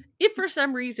 If for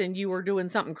some reason you were doing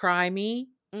something crimey,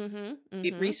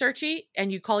 researchy,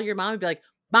 and you call your mom and be like,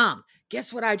 Mom,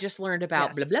 guess what I just learned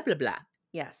about blah, blah, blah, blah.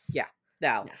 Yes. Yeah.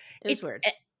 No. It's weird.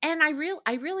 And I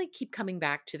really keep coming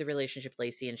back to the relationship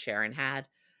Laci and Sharon had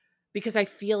because I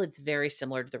feel it's very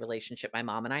similar to the relationship my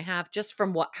mom and I have just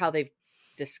from how they've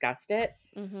discussed it.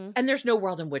 And there's no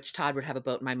world in which Todd would have a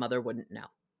boat and my mother wouldn't know.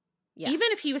 Yeah. Even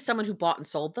if he was someone who bought and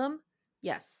sold them.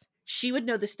 Yes. She would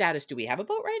know the status. Do we have a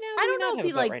boat right now? I don't know if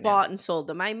he bought and sold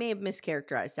them. I may have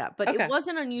mischaracterized that, but it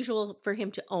wasn't unusual for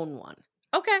him to own one.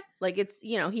 Okay. Like it's,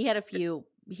 he had a few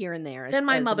here and there. Then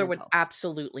my mother would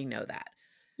absolutely know that.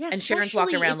 Yeah, And Sharon's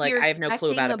walking especially around if like, you're I have no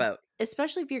clue about a expecting boat.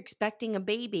 especially if you're expecting a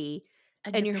baby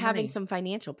And and you you're have no having money. some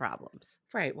financial problems.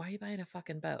 Right. Why are you buying a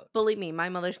fucking boat? Believe me, my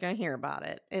mother's gonna hear about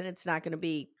it, and it's not gonna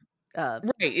be Right.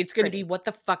 It's going to be, pretty. what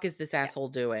the fuck is this Yeah. asshole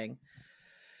doing?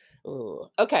 Ugh.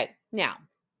 Okay. Now,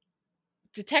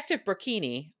 Detective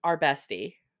Burkini, our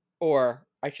bestie, or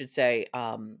I should say,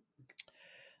 Janie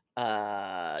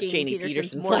Janie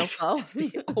Peterson's Peterson's mortal life foe.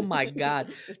 bestie. Oh my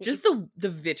god. Just the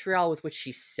vitriol with which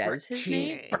she says his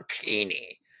name. Burkini.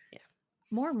 Burkini. Yeah.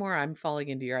 More and more I'm falling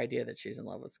into your idea that she's in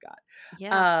love with Scott.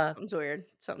 Yeah, something's weird.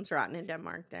 Something's rotten in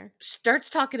Denmark there. Starts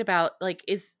talking about like,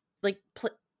 is like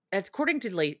according to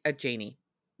Janie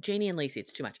and Laci,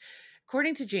 it's too much.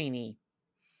 According to Janie,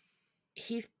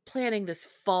 he's planning this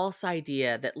false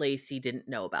idea that Laci didn't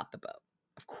know about the boat.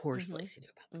 Of course, Laci knew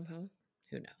about the boat.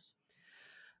 Who knows?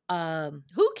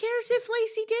 Who cares if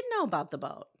Laci did know about the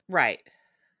boat? Right.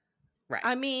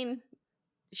 I mean,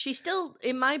 she still,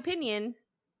 in my opinion,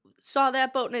 saw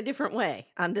that boat in a different way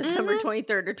on December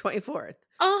 23rd or 24th.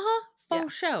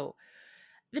 Faux show.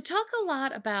 They talk a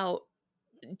lot about,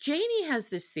 Janie has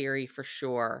this theory for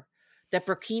sure that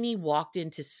Burkini walked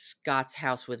into Scott's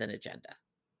house with an agenda.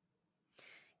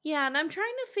 Yeah, and I'm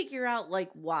trying to figure out like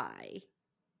why.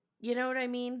 You know what I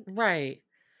mean? Right.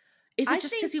 Is it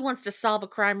just because he wants to solve a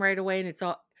crime right away and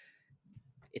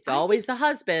it's always the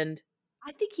husband?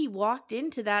 I think he walked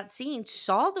into that scene,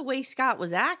 saw the way Scott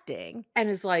was acting, and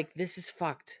is like, this is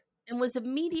fucked. And was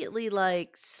immediately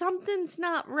like, something's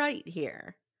not right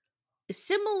here.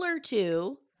 Similar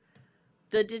to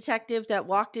the detective that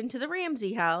walked into the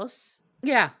Ramsey house.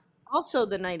 Yeah. Also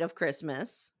the night of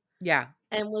Christmas. Yeah.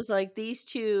 And was like, these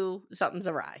two, something's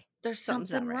awry. There's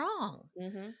something wrong.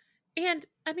 And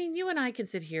I mean, you and I can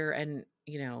sit here and,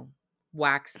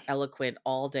 wax eloquent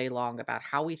all day long about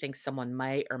how we think someone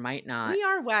might or might not. We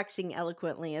are waxing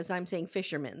eloquently, as I'm saying,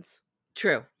 fishermen's.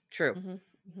 True.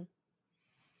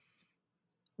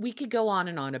 We could go on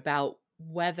and on about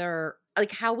whether,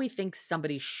 like, how we think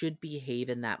somebody should behave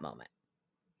in that moment.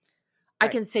 Right.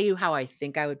 I can say you how I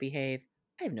think I would behave.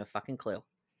 I have no fucking clue.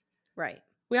 Right.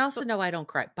 We also know I don't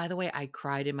cry. By the way, I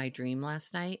cried in my dream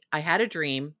last night. I had a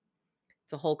dream.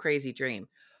 It's a whole crazy dream.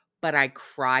 But I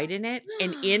cried in it.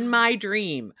 And in my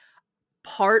dream,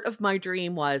 part of my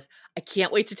dream was, I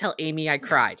can't wait to tell Amy I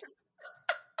cried.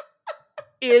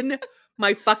 In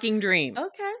my fucking dream.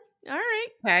 Okay. All right.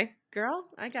 Okay. Girl,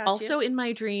 I got also, you. Also in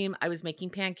my dream, I was making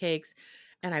pancakes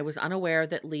and I was unaware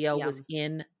that Leo was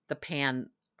in the pan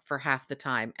for half the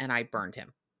time and I burned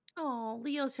him. Oh,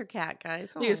 Leo's her cat,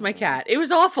 guys. Leo's my cat. It was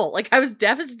awful. Like, I was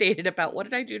devastated about what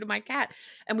did I do to my cat?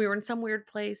 And we were in some weird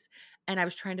place and I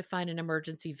was trying to find an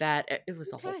emergency vet. It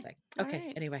was a whole thing. Okay.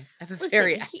 Right. Anyway, I have a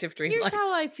very active dream Here's life.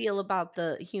 How I feel about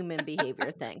the human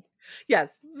behavior thing.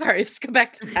 Yes. Sorry. Let's go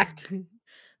back to that.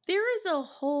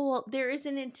 There is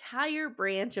an entire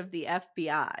branch of the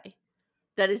FBI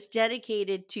that is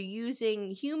dedicated to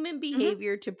using human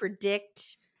behavior to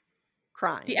predict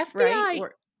crime. The FBI, right?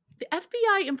 The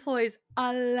FBI employs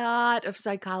a lot of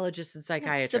psychologists and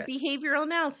psychiatrists. The behavioral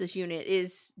analysis unit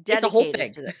is dedicated it's a whole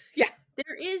thing. to that. Yeah.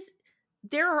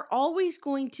 There are always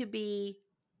going to be,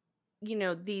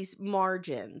 these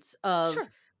margins of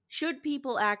should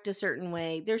people act a certain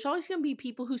way. There's always going to be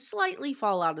people who slightly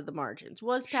fall out of the margins.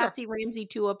 Was Patsy Ramsey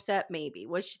too upset? Maybe.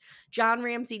 Was John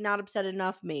Ramsey not upset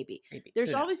enough? Maybe.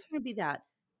 There's always going to be that.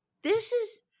 This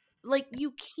is like,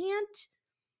 you can't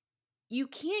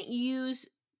use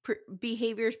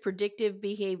behaviors predictive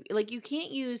behavior. Like, you can't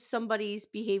use somebody's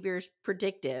behaviors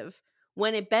predictive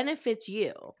when it benefits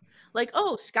you. Like,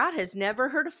 oh, Scott has never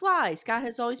hurt a fly. Scott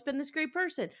has always been this great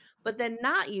person. But then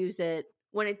not use it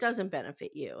when it doesn't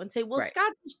benefit you and say, well,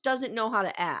 Scott just doesn't know how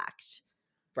to act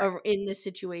in this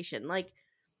situation. Like,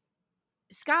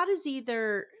 Scott is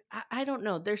either, I don't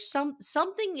know, there's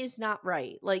something is not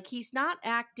right. Like, he's not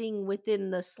acting within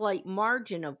the slight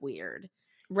margin of weird.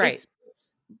 Right.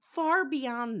 It's far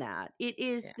beyond that. It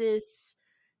is this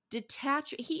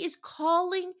detachment. He is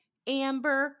calling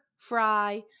Amber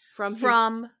Fry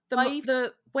from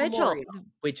the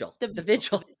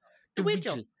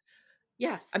vigil.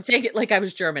 Yes. I'm saying it like I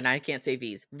was German. I can't say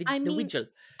V's. Vigil.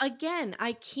 Again,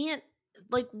 I can't,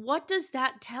 like, what does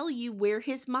that tell you where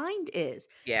his mind is?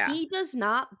 Yeah. He does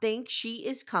not think she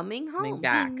is coming home.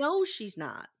 He knows she's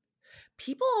not.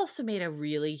 People also made a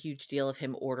really huge deal of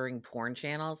him ordering porn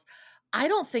channels. I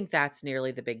don't think that's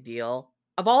nearly the big deal.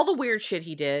 Of all the weird shit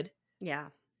he did. Yeah.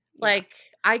 Like,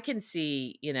 I can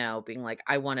see, being like,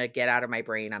 I want to get out of my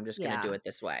brain. I'm just going to do it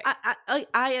this way.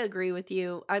 I agree with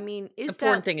you. I mean, the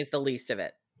porn thing is the least of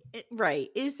it. Right.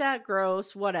 Is that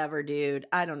gross? Whatever, dude.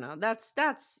 I don't know.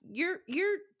 That's your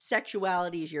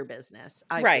sexuality is your business.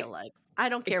 I Right. feel like I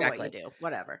don't care what you Exactly. do.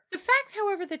 Whatever. The fact,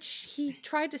 however, that he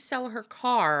tried to sell her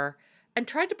car and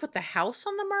tried to put the house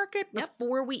on the market Yep.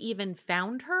 before we even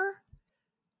found her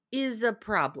is a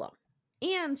problem.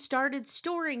 And started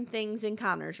storing things in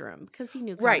Connor's room because he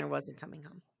knew Right. Connor wasn't coming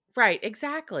home. Right.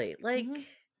 Exactly. Like,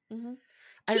 Mm-hmm.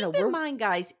 I don't know. Keep in mind,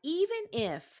 guys, even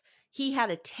if he had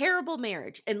a terrible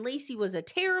marriage and Laci was a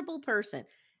terrible person,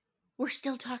 we're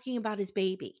still talking about his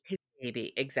baby. His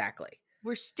baby. Exactly.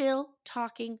 We're still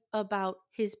talking about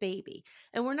his baby.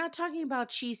 And we're not talking about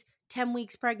she's 10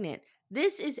 weeks pregnant.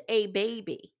 This is a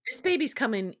baby. This baby's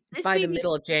coming This by the baby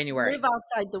middle of January. live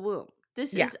outside the womb.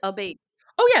 This Yeah. is a baby.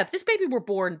 Oh yeah, if this baby were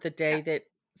born the day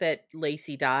that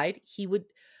Laci died, he would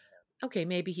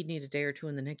maybe he'd need a day or two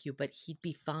in the NICU, but he'd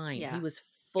be fine. Yeah. He was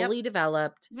fully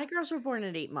developed. My girls were born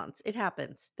at 8 months. It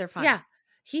happens. They're fine. Yeah.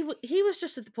 He was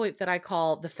just at the point that I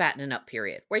call the fattening up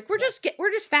period. Like we're just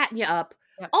fattening you up.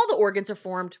 Yep. All the organs are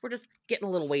formed. We're just getting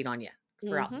a little weight on you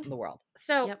for out in the world.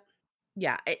 So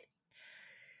yeah,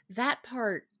 that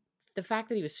part, the fact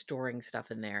that he was storing stuff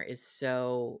in there is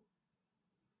so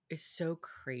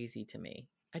crazy to me.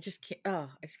 I just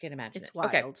can't imagine It's it.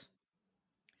 wild. Okay.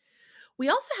 We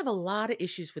also have a lot of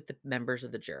issues with the members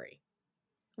of the jury.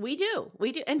 We do.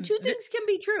 And two things can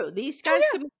be true. These guys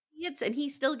can be idiots and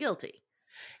he's still guilty.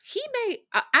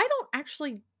 I don't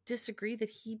actually disagree that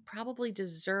he probably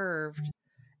deserved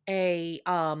a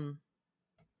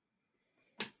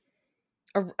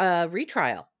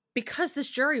retrial because this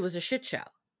jury was a shit show.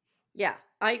 Yeah,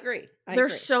 I agree.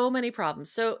 There's so many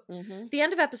problems. So the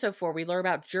end of episode 4, we learn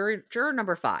about juror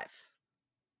number 5.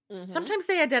 Sometimes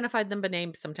they identified them by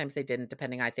name, sometimes they didn't,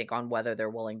 depending, I think, on whether they're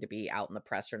willing to be out in the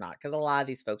press or not. Because a lot of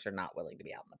these folks are not willing to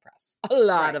be out in the press. A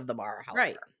lot of them are,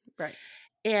 however. Right.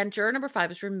 And juror number 5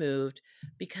 is removed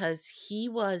because he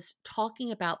was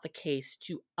talking about the case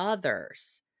to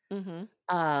others in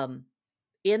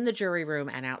the jury room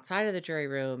and outside of the jury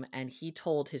room. And he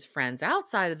told his friends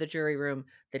outside of the jury room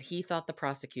that he thought the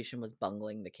prosecution was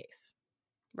bungling the case.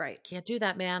 Right. Can't do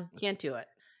that, man. Can't do it.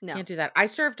 No. Can't do that. I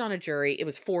served on a jury. It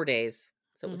was 4 days.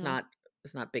 So it was not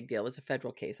a big deal. It was a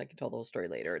federal case. I can tell the whole story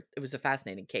later. It was a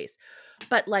fascinating case.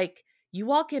 But like, you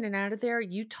walk in and out of there,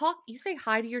 you say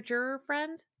hi to your juror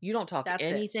friends. You don't talk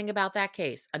anything about that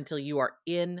case until you are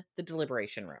in the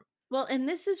deliberation room. Well, and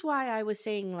this is why I was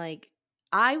saying, like,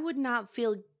 I would not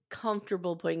feel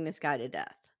comfortable putting this guy to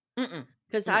death.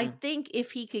 Because I think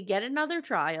if he could get another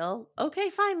trial, okay,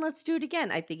 fine, let's do it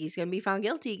again. I think he's going to be found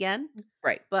guilty again.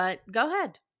 Right. But go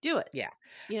ahead. Do it. Yeah.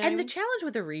 You know and the challenge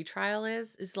with a retrial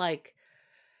is like,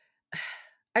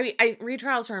 I mean,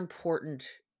 retrials are important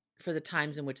for the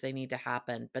times in which they need to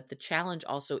happen. But the challenge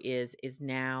also is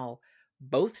now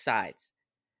both sides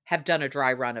have done a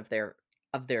dry run of their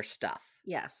stuff.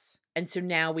 Yes. And so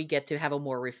now we get to have a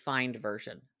more refined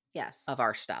version of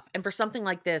our stuff. And for something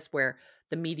like this, where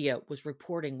the media was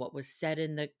reporting what was said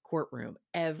in the courtroom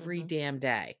every damn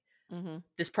day,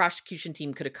 this prosecution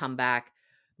team could have come back,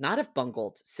 not have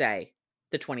bungled, say,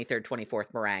 the 23rd,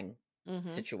 24th meringue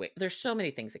situation. There's so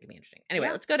many things that can be interesting. Anyway,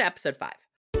 let's go to episode 5.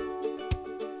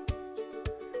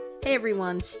 Hey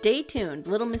everyone, stay tuned.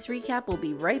 Little Miss Recap will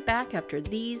be right back after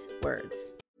these words.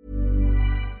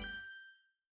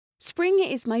 Spring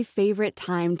is my favorite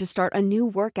time to start a new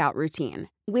workout routine.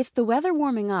 With the weather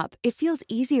warming up, it feels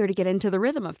easier to get into the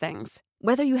rhythm of things.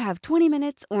 Whether you have 20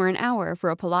 minutes or an hour for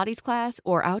a Pilates class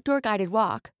or outdoor guided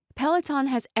walk, Peloton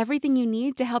has everything you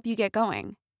need to help you get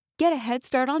going. Get a head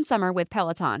start on summer with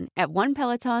Peloton at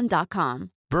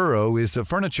onepeloton.com. Burrow is a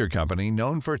furniture company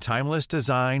known for timeless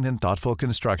design and thoughtful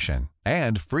construction,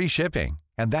 and free shipping,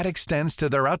 and that extends to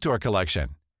their outdoor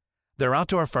collection. Their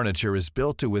outdoor furniture is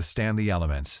built to withstand the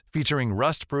elements, featuring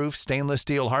rust-proof stainless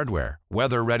steel hardware,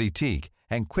 weather-ready teak,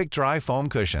 and quick-dry foam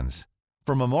cushions.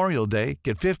 For Memorial Day,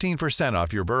 get 15%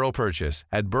 off your Burrow purchase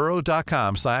at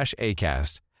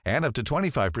burrow.com/acast, and up to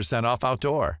 25% off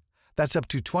outdoor. That's up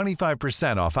to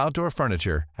 25% off outdoor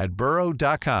furniture at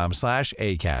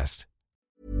burrow.com/acast.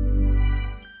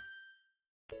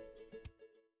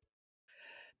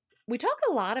 We talk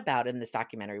a lot about in this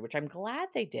documentary, which I'm glad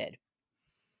they did,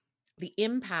 the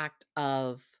impact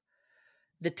of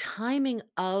the timing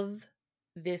of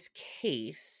this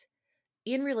case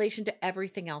in relation to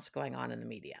everything else going on in the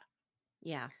media.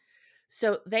 Yeah.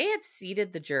 So they had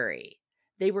seated the jury.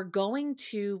 They were going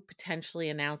to potentially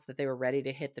announce that they were ready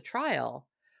to hit the trial,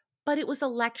 but it was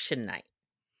election night.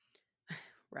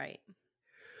 Right.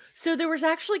 So there was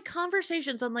actually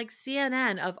conversations on like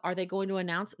CNN of, are they going to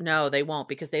announce? No, they won't,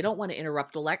 because they don't want to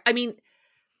interrupt I mean,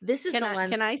 this is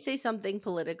Can I say something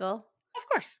political? Of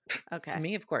course. Okay. To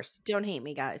me, of course. Don't hate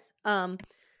me, guys.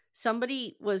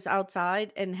 Somebody was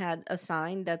outside and had a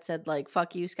sign that said like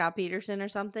 "fuck you, Scott Peterson" or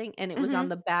something, and it was on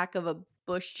the back of a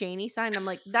Bush Cheney sign. I'm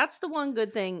like, that's the one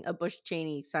good thing a Bush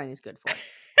Cheney sign is good for.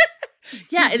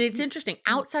 Yeah, and it's interesting.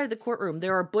 Outside of the courtroom,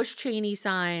 there are Bush Cheney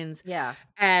signs. Yeah.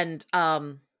 And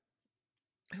who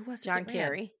was it? John that ran?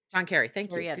 Kerry. John Kerry. Thank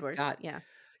Kerry you. Good Edwards. God. Yeah.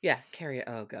 Yeah, Kerry.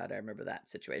 Oh God, I remember that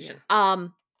situation.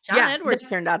 John Yeah, Edwards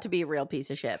turned out to be a real piece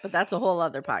of shit, but that's a whole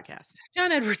other podcast.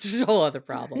 John Edwards is a whole other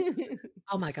problem.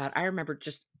 Oh my God, I remember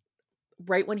just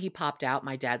right when he popped out,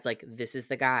 my dad's like, "This is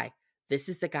the guy. This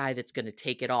is the guy that's going to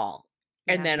take it all."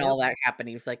 And Yeah, then nope. all that happened.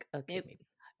 He was like, "Okay, Nope.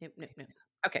 maybe." Nope.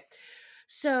 Okay.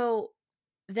 So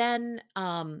then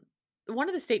one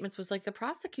of the statements was like the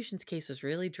prosecution's case was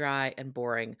really dry and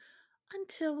boring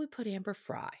until we put Amber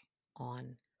Fry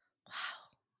on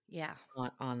Yeah.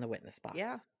 on the witness box.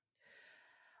 Yeah.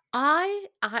 I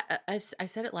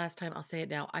said it last time, I'll say it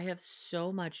now. I have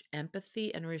so much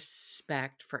empathy and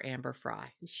respect for Amber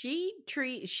Fry. She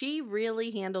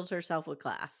really handled herself with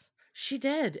class. She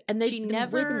did. And She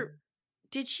never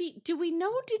did we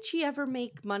know did she ever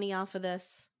make money off of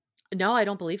this? No, I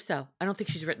don't believe so. I don't think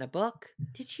she's written a book.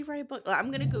 Did she write a book? I'm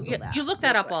going to Google that. You look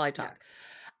that up while I talk.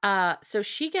 Yeah. So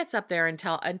she gets up there and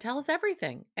tells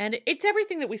everything. And it's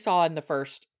everything that we saw in the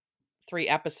first 3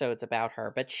 episodes about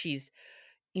her. But she's,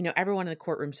 everyone in the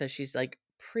courtroom says she's like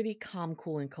pretty calm,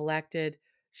 cool, and collected.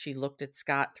 She looked at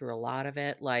Scott through a lot of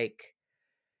it. Like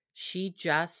she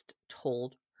just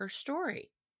told her story.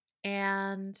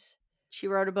 And she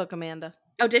wrote a book, Amanda.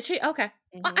 Oh, did she? Okay.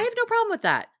 Mm-hmm. Well, I have no problem with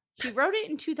that. She wrote it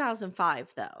in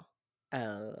 2005, though.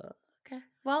 Okay.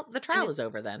 Well, the trial is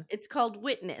over then. It's called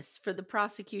Witness for the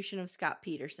prosecution of Scott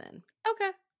Peterson. Okay.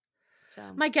 So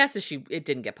my guess is it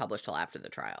didn't get published till after the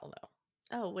trial, though.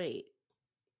 Oh, wait.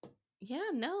 Yeah,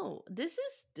 no. This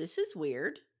is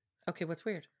weird. Okay, what's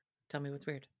weird? Tell me what's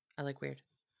weird. I like weird.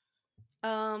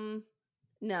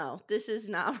 No, this is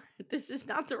not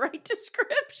the right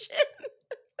description.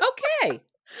 Okay.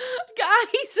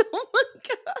 Guys, oh my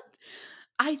God.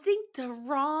 I think the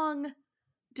wrong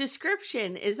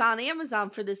description is on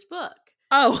Amazon for this book.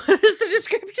 Oh, what does the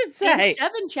description say? In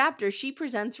 7 chapters, she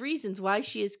presents reasons why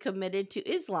she is committed to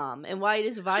Islam and why it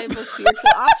is a viable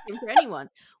spiritual option for anyone.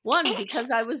 1,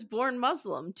 because I was born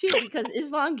Muslim. 2, because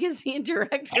Islam gives me a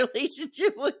direct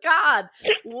relationship with God.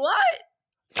 What?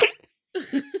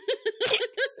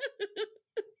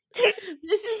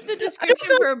 This is the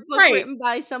description for a book written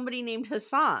by somebody named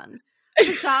Hassan.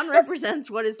 Hassan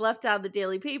represents what is left out of the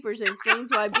daily papers and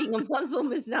explains why being a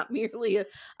Muslim is not merely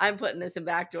I'm putting this in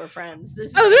Backdoor Friends. This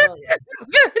is brilliant.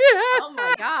 Oh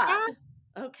my God.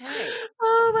 Okay.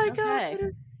 Oh my God. It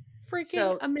is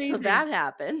freaking amazing. So that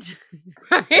happened.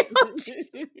 Right?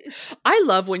 I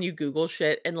love when you Google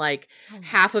shit and like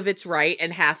half of it's right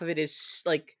and half of it is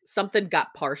like something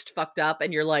got parsed fucked up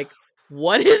and you're like,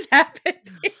 what has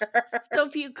happened here? So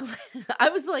if you, I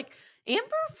was like, Amber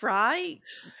Fry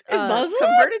is Muslim?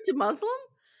 Converted to Muslim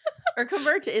or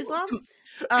convert to Islam?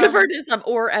 Converted to Islam,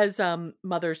 or as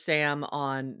Mother Sam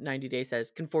on 90 Day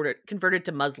says, converted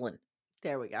to muslin.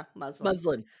 There we go,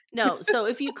 muslin. No, so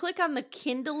if you click on the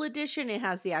Kindle edition, it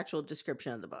has the actual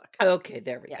description of the book. Okay,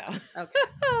 there we go. Okay,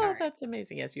 right. That's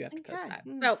amazing. Yes, you have to post that.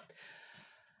 So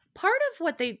part of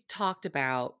what they talked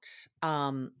about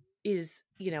is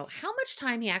how much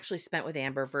time he actually spent with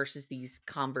Amber versus these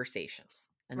conversations.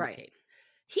 The tape.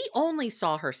 He only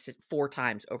saw her 4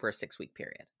 times over a 6-week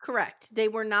period. Correct. They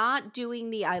were not doing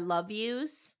the I love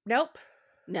yous. Nope.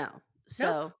 No.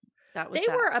 So that was they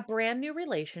were a brand new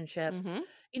relationship.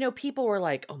 Mm-hmm. People were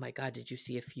like, oh my God, did you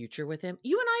see a future with him?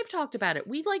 You and I have talked about it.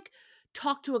 We like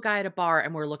talked to a guy at a bar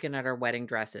and we're looking at our wedding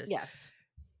dresses. Yes.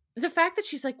 The fact that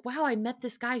she's like, wow, I met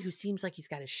this guy who seems like he's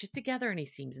got his shit together and he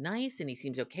seems nice and he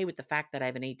seems okay with the fact that I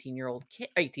have an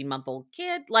 18-month-old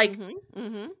kid. Like,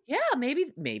 yeah,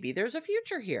 maybe there's a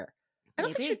future here. I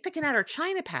don't think she was picking out her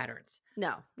China patterns.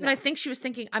 No. But I think she was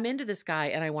thinking, I'm into this guy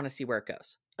and I want to see where it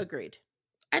goes. Agreed.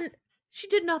 And she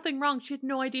did nothing wrong. She had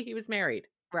no idea he was married.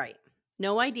 Right.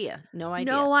 No idea. No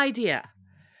idea.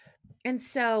 And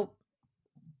so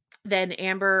then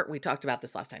Amber, we talked about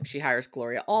this last time. She hires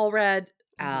Gloria Allred.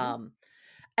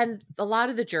 And a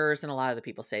lot of the jurors and a lot of the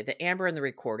people say that Amber and the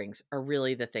recordings are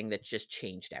really the thing that just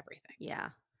changed everything. Yeah.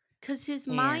 Because his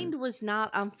mind was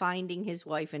not on finding his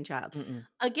wife and child.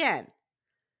 Again.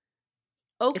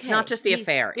 Okay. It's not just the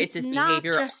affair. It's his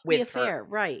behavior just with the affair. her.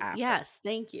 Right. After. Yes.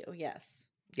 Thank you. Yes.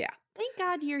 Yeah. Thank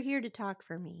God you're here to talk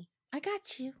for me. I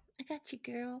got you,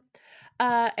 girl.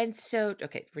 And so,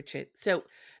 okay, Richard. So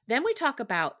then we talk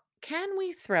about, can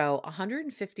we throw a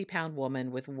 150-pound woman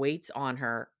with weights on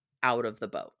her out of the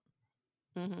boat?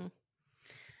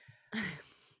 I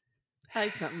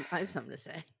have something to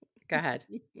say. Go ahead.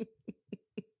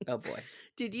 Oh boy.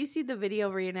 Did you see the video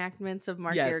reenactments of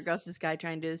Mark Yes. Garagos' guy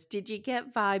trying to do this? Did you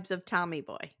get vibes of Tommy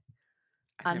Boy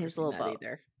I've on never his seen little that boat?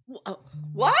 either.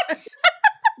 What?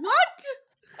 What?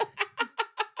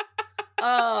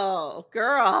 Oh,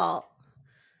 girl.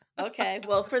 Okay,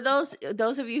 well, for those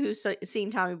of you who've seen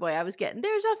Tommy Boy, I was getting,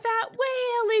 there's a fat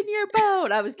whale in your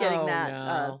boat. I was getting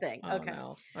that thing. Oh, Okay.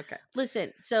 no. Okay.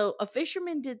 Listen, so a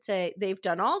fisherman did say they've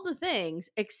done all the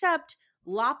things except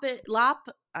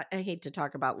I hate to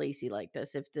talk about Laci like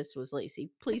this. If this was Laci,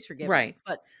 please forgive me. Right.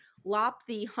 But lop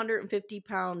the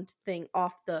 150-pound thing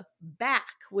off the back,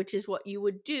 which is what you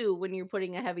would do when you're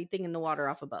putting a heavy thing in the water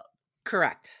off a boat.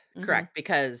 Correct. Correct.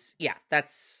 Because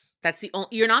that's the only,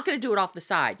 you're not going to do it off the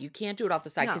side. You can't do it off the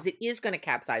side because it is going to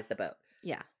capsize the boat.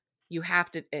 Yeah. You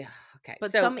have to. Okay.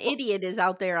 But some idiot is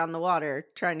out there on the water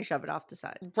trying to shove it off the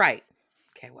side. Right.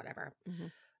 Okay. Whatever.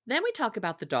 Then we talk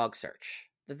about the dog search.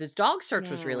 This dog search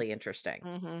was really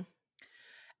interesting.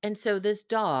 And so this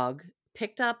dog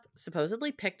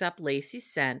supposedly picked up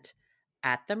Laci's scent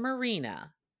at the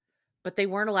marina, but they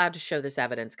weren't allowed to show this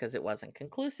evidence because it wasn't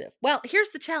conclusive. Well, here's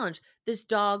the challenge. This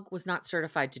dog was not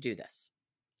certified to do this.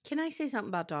 Can I say something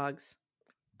about dogs?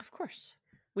 Of course.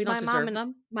 We don't deserve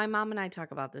them. My mom and I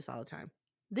talk about this all the time.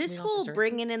 This whole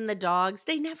bringing in the dogs,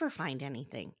 they never find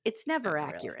anything. It's never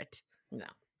accurate. Really. No.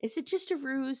 Is it just a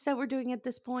ruse that we're doing at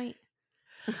this point?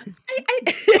 I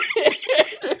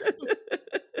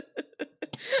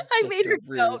made her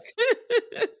joke.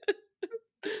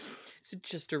 It's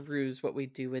just a ruse what we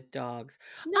do with dogs.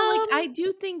 No, I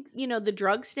do think, the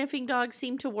drug sniffing dogs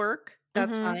seem to work.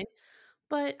 That's fine.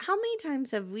 But how many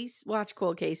times have we watched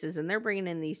cold cases and they're bringing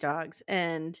in these dogs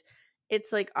and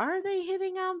it's like, are they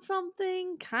hitting on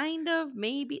something? Kind of,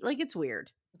 maybe. Like, it's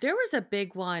weird. There was a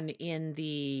big one in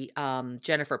the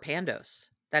Jennifer Pandos,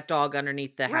 that dog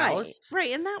underneath the house.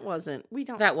 Right. And that wasn't a thing. We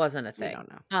don't know.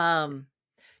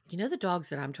 The dogs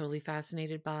that I'm totally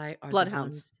fascinated by are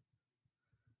bloodhounds.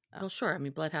 Well, sure. I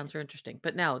mean, bloodhounds are interesting,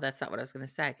 but no, that's not what I was going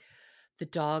to say. The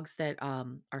dogs that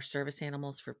are service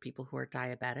animals for people who are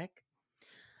diabetic.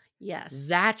 Yes.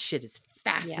 That shit is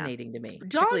fascinating to me.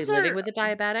 Particularly living with a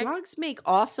diabetic. Dogs make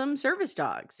awesome service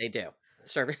dogs. They do.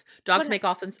 Dogs make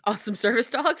awesome service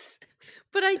dogs.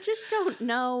 But I just don't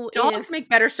know. Dogs make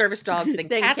better service dogs than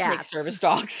cats make service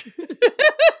dogs.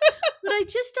 But I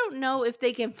just don't know if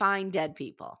they can find dead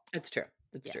people. It's true.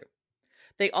 It's true.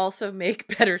 They also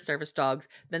make better service dogs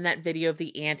than that video of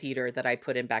the anteater that I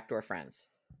put in Backdoor Friends.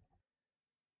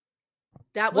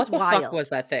 That was wild. What the fuck was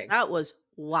that thing? That was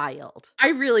wild. I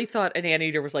really thought an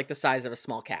anteater was like the size of a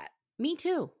small cat. Me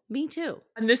too.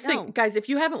 And this thing, guys, if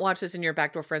you haven't watched this in your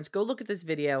Backdoor Friends, go look at this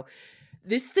video.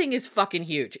 This thing is fucking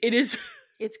huge. It is.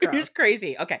 It's gross. It is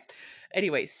crazy. Okay.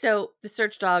 Anyway, so the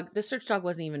search dog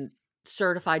wasn't even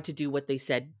certified to do what they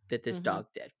said that this dog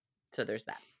did. So there's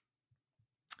that.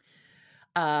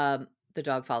 The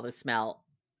dog followed the smell.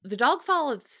 The dog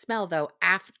followed the smell, though,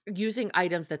 after using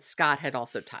items that Scott had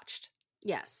also touched.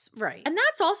 Yes, right. And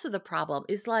that's also the problem,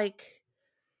 is like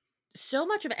so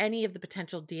much of any of the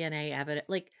potential DNA evidence,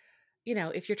 like,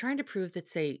 if you're trying to prove that,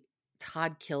 say,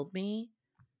 Todd killed me,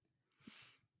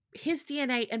 his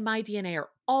DNA and my DNA are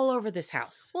all over this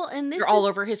house. Well, and they're all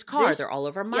over his car. They're all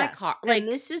over my car. Like, and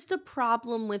this is the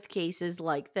problem with cases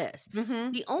like this.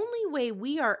 The only way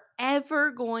we are ever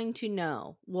going to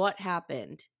know what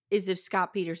happened is if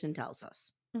Scott Peterson tells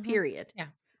us. Period. Yeah.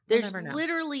 There's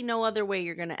literally no other way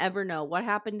you're going to ever know what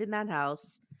happened in that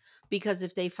house, because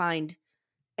if they find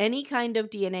any kind of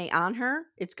DNA on her,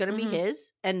 it's going to be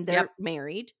his, and they're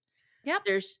married. Yep.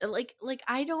 There's like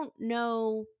I don't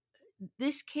know.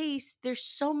 This case, there's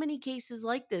so many cases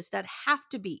like this that have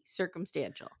to be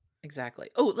circumstantial. Exactly.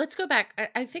 Oh, let's go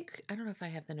back. I think, I don't know if I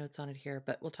have the notes on it here,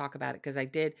 but we'll talk about it because I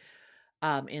did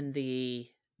both in the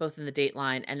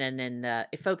Dateline and then in the,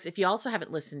 if you also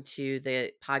haven't listened to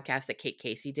the podcast that Kate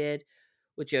Casey did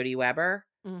with Jody Weber,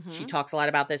 she talks a lot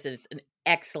about this, and it's an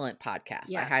excellent podcast.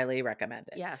 Yes. I highly recommend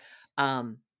it. Yes.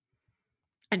 And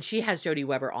she has Jody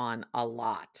Weber on a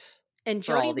lot. And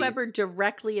Jody Weber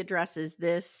directly addresses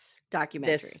this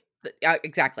documentary.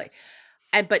 Exactly.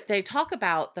 But they talk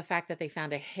about the fact that they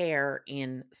found a hair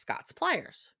in Scott's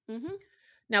pliers.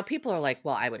 Now, people are like,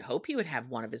 well, I would hope he would have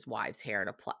one of his wives' hair in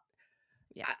a plier.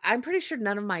 Yeah. I'm pretty sure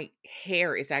none of my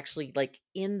hair is actually like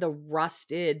in the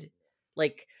rusted,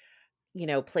 like,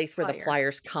 place where the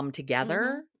pliers come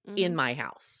together in my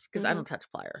house. Because I don't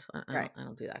touch pliers. I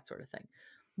don't do that sort of thing.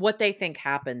 What they think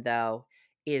happened, though,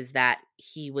 is that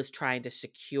he was trying to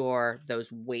secure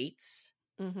those weights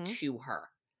to her.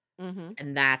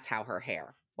 And that's how her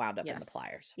hair wound up in the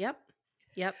pliers. Yep.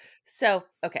 Yep. So,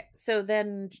 okay. So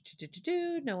then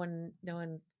no one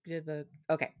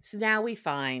okay. So now we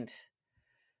find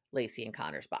Laci and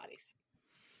Connor's bodies.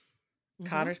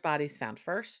 Connor's body's found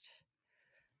first.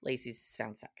 Laci's is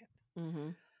found second. Mm-hmm.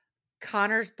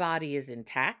 Connor's body is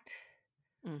intact.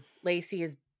 Mm. Laci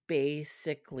is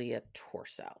basically a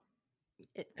torso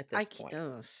at this point.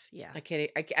 Yeah.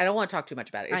 I don't want to talk too much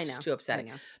about it. It's just too upsetting.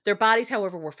 I know. Their bodies,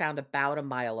 however, were found about a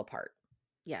mile apart.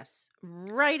 Yes.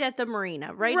 Right at the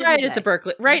marina. Right at the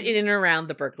Berkeley, right in and around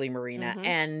the Berkeley Marina.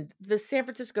 And the San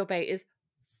Francisco Bay is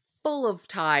full of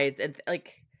tides. And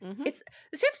it's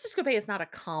the San Francisco Bay is not a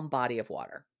calm body of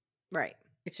water. Right.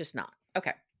 It's just not.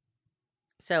 Okay.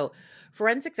 So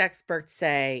forensics experts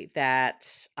say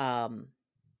that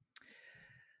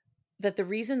that the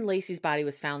reason Laci's body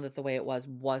was found the way it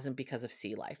wasn't because of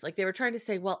sea life. Like they were trying to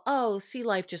say, well, sea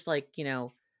life just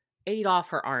ate off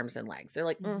her arms and legs. They're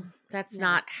like, that's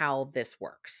not how this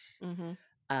works.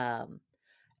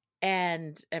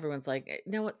 And everyone's like,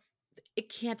 no, it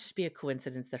can't just be a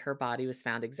coincidence that her body was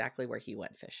found exactly where he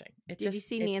went fishing. Did you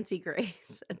see Nancy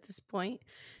Grace at this point?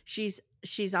 She's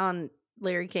on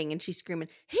Larry King and she's screaming,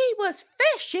 he was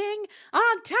fishing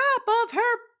on top of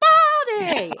her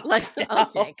body.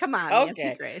 Okay, come on,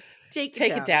 Nancy Grace. Take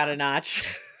it down a notch.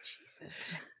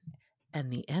 Jesus.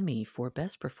 And the Emmy for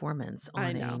Best Performance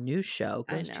on a news show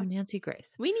goes to Nancy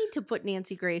Grace. We need to put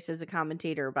Nancy Grace as a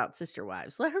commentator about Sister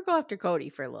Wives. Let her go after Cody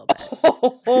for a little bit.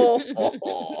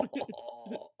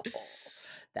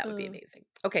 That would be amazing.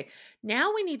 Okay,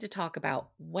 now we need to talk about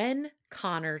when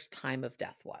Connor's time of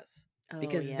death was.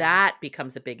 Because that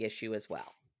becomes a big issue as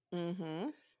well.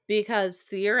 Because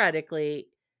theoretically,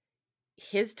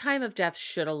 his time of death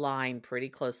should align pretty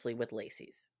closely with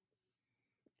Laci's.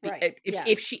 Right.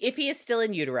 If he is still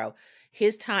in utero,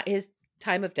 his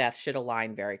time of death should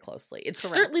align very closely. It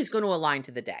certainly is going to align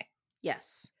to the day.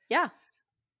 Yes. Yeah.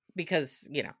 Because,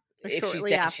 if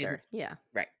shortly she's dead, after.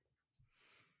 Right.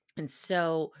 And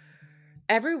so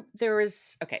and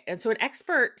so an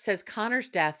expert says Connor's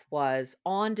death was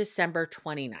on December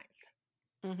 29th.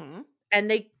 And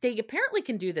they apparently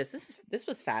can do this. This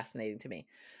was fascinating to me.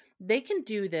 They can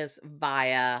do this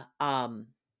via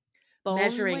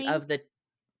measuring of the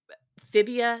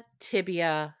fibia,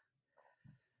 tibia.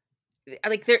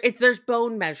 Like there's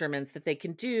bone measurements that they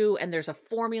can do, and there's a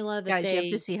formula that Guys, you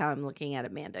have to see how I'm looking at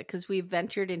Amanda, because we've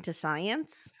ventured into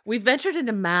science. We've ventured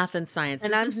into math and science.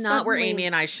 And this is not where Amy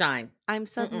and I shine. I'm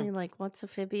suddenly like, what's a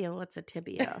fibia? What's a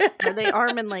tibia? Are they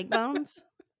arm and leg bones?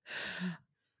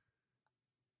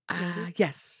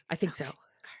 Yes, I think so.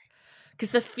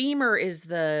 Because the femur is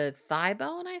the thigh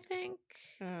bone, I think.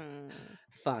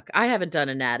 Fuck, I haven't done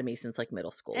anatomy since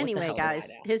middle school. Anyway, guys,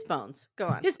 his bones. Go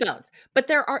on. His bones. But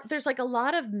there's a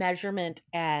lot of measurement,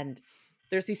 and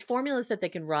there's these formulas that they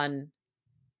can run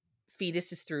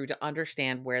fetuses through to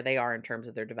understand where they are in terms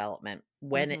of their development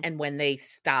when they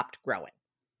stopped growing.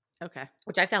 Okay.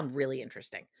 Which I found really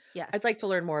interesting. Yes. I'd like to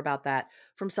learn more about that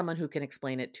from someone who can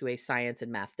explain it to a science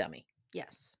and math dummy.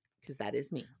 Yes. Because that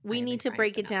is me. We need to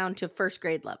break it down to first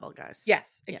grade level, guys.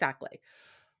 Yes, exactly.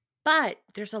 But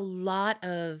there's a lot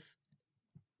of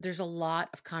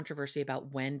controversy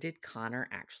about when did Connor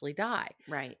actually die.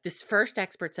 Right. This first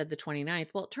expert said the 29th.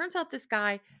 Well, it turns out this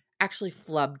guy actually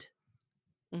flubbed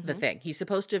the thing. He's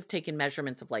supposed to have taken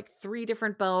measurements of 3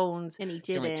 different bones. And he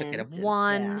didn't. He only took it of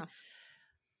one. Yeah.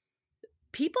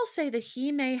 People say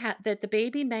that that the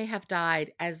baby may have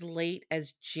died as late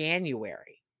as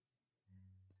January.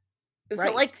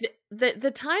 Right. So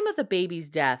the time of the baby's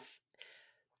death,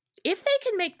 if they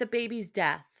can make the baby's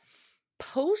death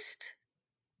post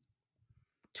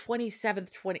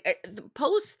 27th,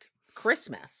 post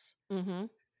Christmas,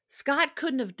 Scott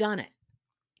couldn't have done it.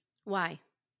 Why?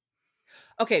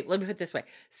 Okay, let me put it this way.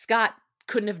 Scott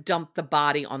couldn't have dumped the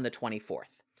body on the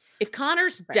 24th. If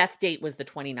Connor's death date was the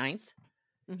 29th,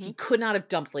 he could not have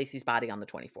dumped Laci's body on the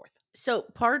 24th. So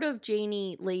part of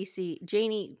Janie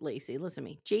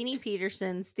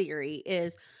Peterson's theory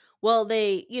is, well,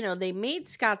 they made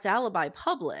Scott's alibi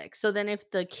public. So then if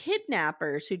the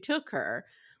kidnappers who took her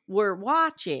were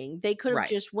watching, they could have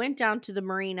just went down to the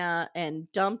marina and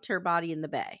dumped her body in the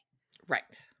bay.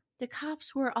 Right. The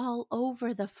cops were all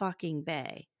over the fucking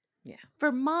bay. Yeah.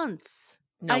 For months.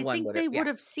 I think they would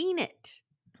have seen it.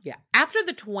 Yeah. After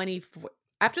the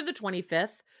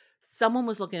 25th, someone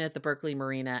was looking at the Berkeley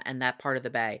Marina and that part of the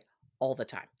bay all the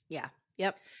time. Yeah.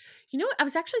 Yep. You know what? I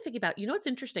was actually thinking about, what's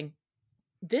interesting?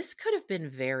 This could have been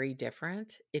very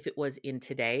different if it was in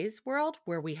today's world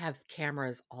where we have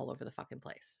cameras all over the fucking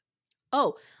place.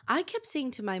 Oh, I kept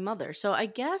saying to my mother, so I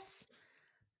guess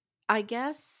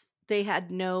they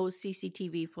had no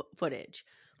CCTV footage.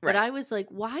 But I was like,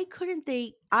 why couldn't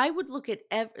they? I would look at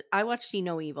I watch See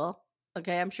No Evil.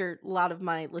 Okay, I'm sure a lot of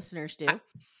my listeners do.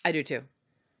 I do too.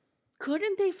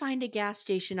 Couldn't they find a gas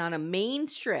station on a main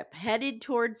strip headed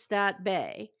towards that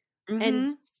bay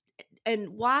and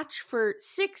watch for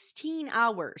 16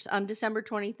 hours on December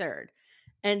 23rd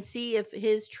and see if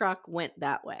his truck went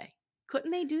that way?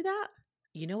 Couldn't they do that?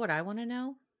 You know what I want to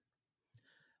know?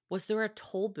 Was there a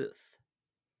toll booth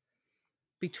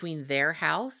between their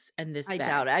house and this I bay?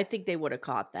 doubt it. I think they would have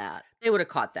caught that. They would have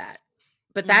caught that.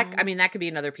 But that, I mean, that could be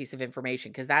another piece of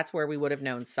information because that's where we would have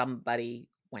known somebody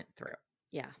went through.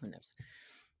 Yeah. Who knows?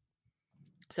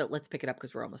 So let's pick it up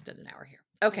because we're almost at an hour here.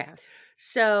 Okay.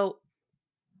 So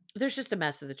there's just a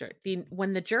mess of the jury.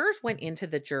 When the jurors went into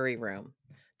the jury room,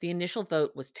 the initial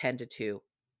vote was 10-2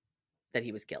 that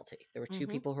he was guilty. There were two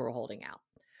people who were holding out.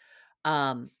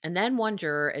 And then one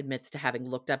juror admits to having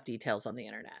looked up details on the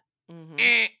internet.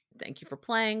 Thank you for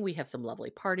playing. We have some lovely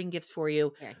parting gifts for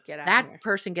you. Yeah, get out that of here.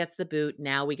 person gets the boot.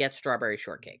 Now we get strawberry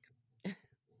shortcake.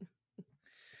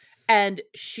 And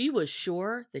she was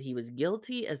sure that he was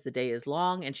guilty as the day is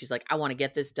long. And she's like, I want to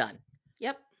get this done.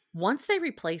 Yep. Once they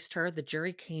replaced her, the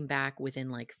jury came back within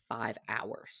like 5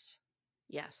 hours.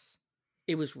 Yes.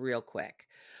 It was real quick.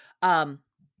 Yeah,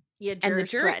 and jurors the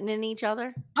jury threatening each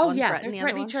other. Oh One yeah, they're the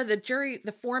threatening other each other.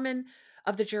 The foreman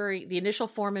of the jury, the initial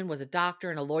foreman was a doctor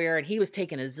and a lawyer, and he was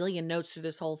taking a zillion notes through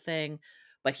this whole thing.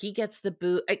 But he gets the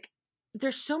boot. Like,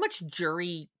 there's so much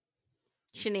jury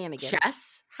shenanigans,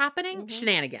 chess happening,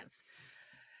 shenanigans.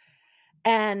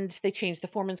 And they changed the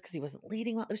foreman's because he wasn't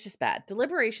leading well. It was just bad.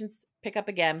 Deliberations pick up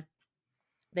again.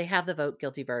 They have the vote,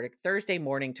 guilty verdict, Thursday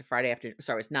morning to Friday afternoon.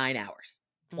 Sorry, it's 9 hours.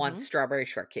 Once strawberry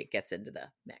shortcake gets into the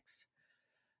mix.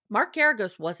 Mark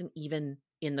Garagos wasn't even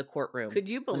in the courtroom. Could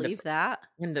you believe that?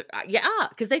 Yeah,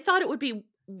 because they thought it would be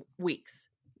weeks.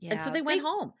 Yeah, and so they went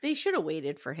home. They should have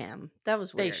waited for him. That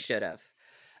was weird. They should have.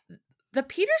 The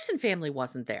Peterson family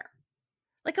wasn't there.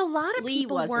 Like, a lot of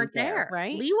people weren't there,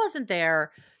 right? Lee wasn't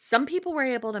there. Some people were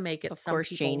able to make it. Of course,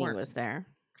 Janie was there.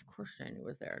 Of course, Janie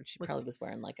was there, and she probably was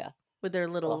wearing like a with her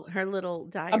little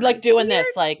diary. I'm like doing this,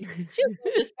 like.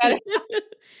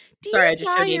 Sorry, I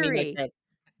just showed Amy my kids.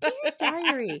 Dear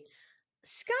diary,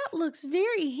 Scott looks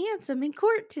very handsome in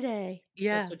court today.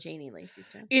 Yeah, that's what Janie Laci's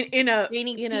doing. In a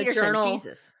Peterson, journal,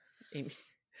 Jesus.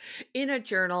 In a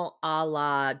journal a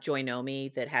la Joy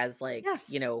Nomi that has like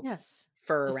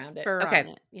fur around it. Fur okay, on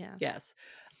it. Yeah. Yes.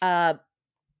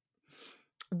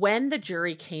 When the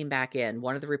jury came back in,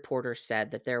 one of the reporters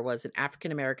said that there was an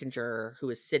African American juror who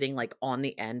was sitting like on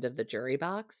the end of the jury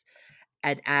box,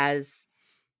 and as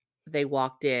they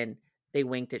walked in, they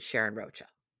winked at Sharon Rocha.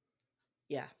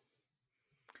 Yeah.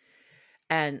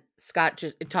 And Scott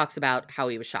just talks about how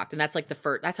he was shocked. And that's like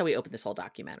that's how we opened this whole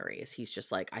documentary, is he's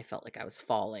just like, I felt like I was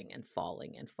falling and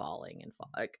falling and falling and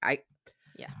falling. Like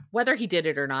whether he did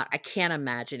it or not, I can't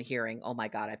imagine hearing, oh my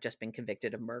God, I've just been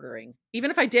convicted of murdering, even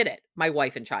if I did it, my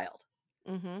wife and child.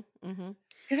 Because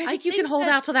I think you can hold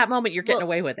out till that moment you're getting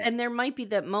away with it. And there might be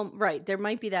that moment, right? There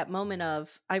might be that moment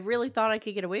of, I really thought I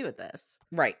could get away with this.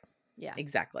 Right. Yeah.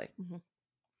 Exactly.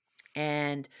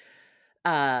 And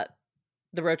the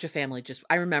Rocha family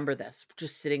I remember this,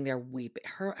 just sitting there weeping.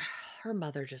 Her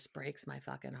mother just breaks my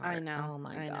fucking heart. I know. Oh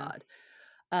my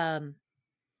God.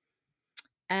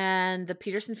 And the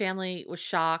Peterson family was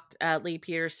shocked. Lee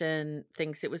Peterson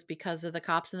thinks it was because of the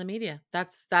cops and the media.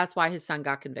 That's why his son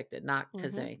got convicted, not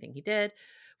because of anything he did.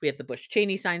 We have the Bush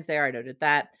Cheney signs there. I noted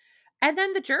that. And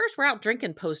then the jurors were out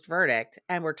drinking post-verdict,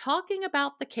 and we're talking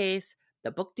about the case,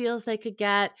 the book deals they could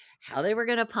get, how they were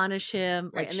going to punish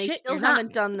him. Right, like, and they still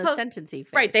haven't done the sentencing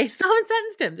phase. Right, they still haven't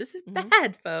sentenced him. This is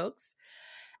bad, folks.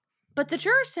 But the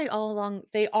jurors say all along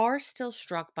they are still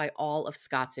struck by all of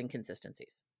Scott's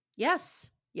inconsistencies.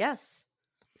 Yes. Yes.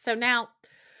 So now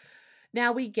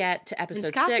we get to episode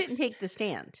 6. Scott didn't take the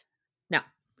stand. No.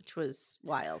 Which was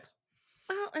wild.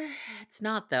 Well, it's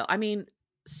not, though. I mean,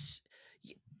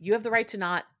 you have the right to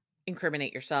not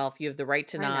incriminate yourself. You have the right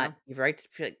to you have the right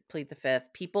to plead the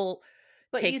fifth. People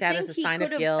take that as a sign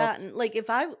of guilt. Like, if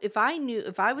I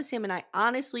was him and I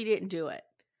honestly didn't do it.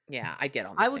 Yeah, I'd get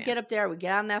on the stand. I would get up there. I would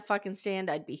get on that fucking stand.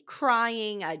 I'd be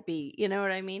crying. I'd be, you know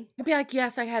what I mean? I'd be like,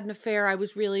 yes, I had an affair. I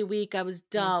was really weak. I was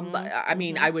dumb. But I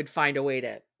mean, I would find a way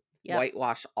to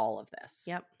whitewash all of this.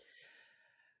 Yep.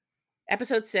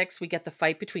 Episode 6, we get the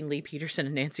fight between Lee Peterson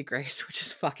and Nancy Grace, which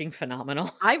is fucking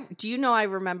phenomenal. Do you know I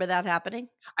remember that happening?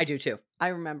 I do too. I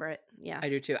remember it. Yeah. I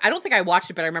do too. I don't think I watched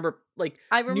it, but I remember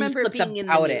it being in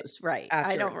the news. Right.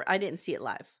 Afterwards. I didn't see it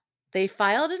live. They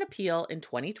filed an appeal in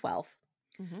 2012.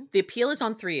 The appeal is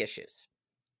on 3 issues: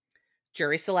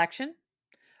 jury selection,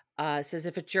 It says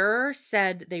if a juror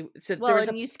said they so Well, there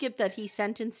was you skipped that he's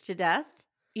sentenced to death.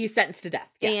 he's sentenced to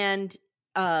death. Yes. And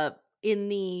in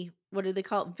the, what do they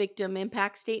call it, victim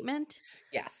impact statement?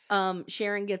 Yes.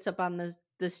 Sharon gets up on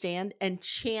the stand and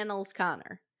channels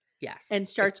Connor. Yes. And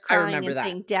starts I crying remember and that.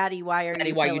 saying, Daddy, why are Daddy,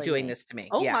 you why are you killing doing me? this to me?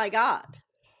 Oh Yeah. my God.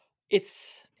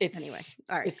 It's Anyway,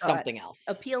 all right. it's something else.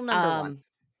 Appeal number one.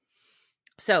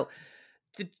 So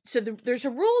there's a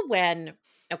rule when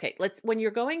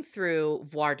you're going through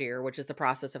voir dire, which is the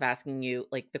process of asking you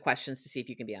like the questions to see if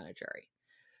you can be on a jury.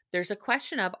 There's a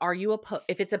question of, are you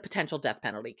if it's a potential death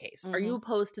penalty case, are you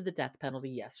opposed to the death penalty?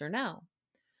 Yes or no?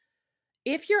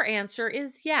 If your answer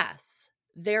is yes,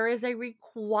 there is a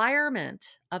requirement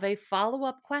of a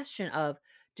follow-up question of,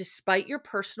 despite your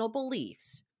personal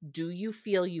beliefs, do you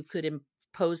feel you could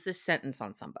impose this sentence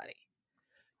on somebody?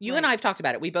 You and I have talked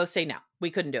about it. We both say no. We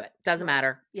couldn't do it. Doesn't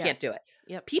matter. Yes. Can't do it.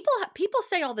 Yep. People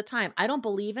say all the time, I don't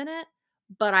believe in it,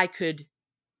 but I could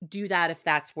do that if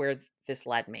that's where this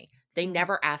led me. They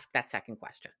never ask that second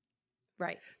question.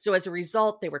 Right. So as a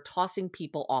result, they were tossing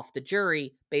people off the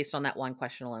jury based on that one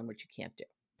question alone, which you can't do.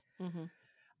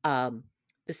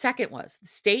 The second was the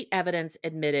state evidence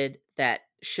admitted that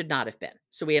should not have been.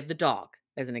 So we have the dog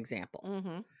as an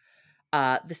example.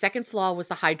 The second flaw was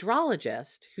the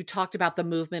hydrologist who talked about the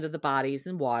movement of the bodies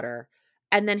in water.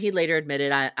 And then he later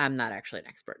admitted, I'm not actually an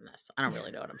expert in this. I don't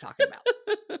really know what I'm talking about.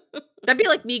 That'd be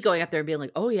like me going up there and being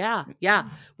like, oh yeah,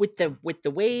 with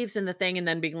the waves and the thing. And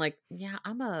then being like, yeah,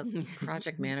 I'm a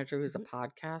project manager who's a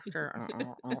podcaster.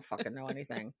 I don't fucking know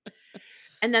anything.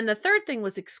 And then the third thing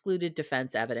was excluded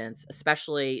defense evidence,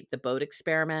 especially the boat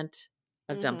experiment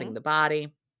of dumping the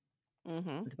body.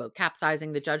 The boat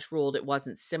capsizing. The judge ruled it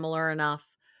wasn't similar enough.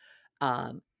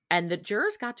 And the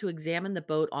jurors got to examine the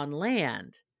boat on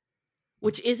land,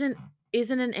 which isn't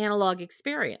an analog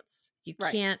experience. You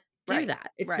can't do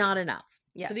that. It's not enough.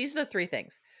 Yes. So these are the three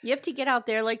things. You have to get out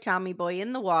there like Tommy Boy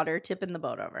in the water, tipping the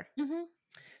boat over.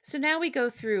 So now we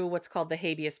go through what's called the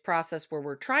habeas process, where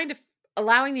we're trying to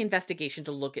allowing the investigation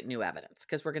to look at new evidence,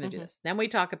 because we're going to do this. Then we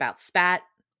talk about SPAT,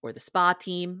 or the SPA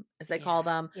team, as they call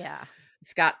them. Yeah.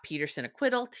 Scott Peterson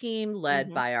acquittal team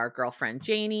led by our girlfriend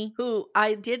Janie, who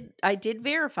I did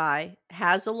verify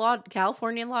has a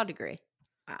California law degree.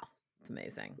 Wow, it's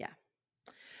amazing. Yeah.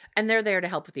 And they're there to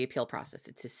help with the appeal process.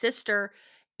 It's his sister,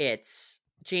 it's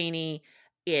Janie,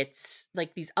 it's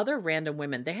like these other random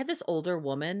women. They had this older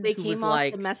woman They who came was off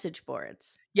like the message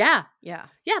boards. Yeah. Yeah.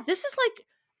 Yeah, this is like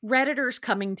Redditors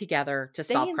coming together to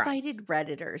solve crimes. They invited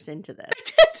Redditors into this.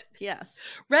 They did. Yes.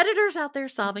 Redditors out there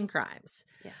solving crimes.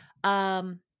 Yeah.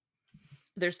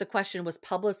 There's the question, was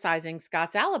publicizing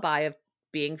Scott's alibi of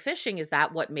being fishing, is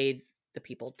that what made the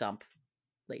people dump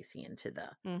Laci into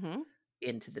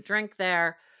the drink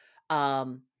there?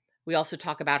 We also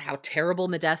talk about how terrible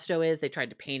Modesto is. They tried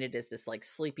to paint it as this like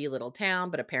sleepy little town,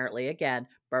 but apparently, again,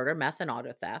 murder, meth, and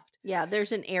auto theft. Yeah,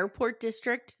 there's an airport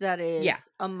district that is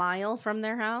a mile from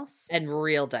their house. And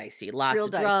real dicey. Lots of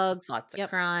drugs, lots of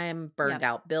crime, burned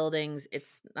out buildings.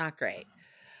 It's not great.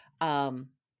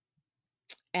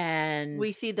 And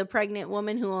we see the pregnant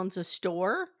woman who owns a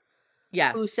store.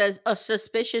 Yes. Who says a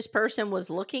suspicious person was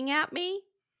looking at me.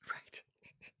 Right.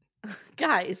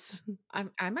 Guys,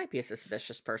 I might be a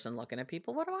suspicious person looking at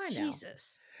people. What do I know?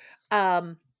 Jesus.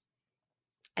 And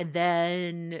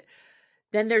then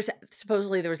there's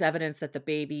supposedly there was evidence that the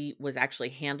baby was actually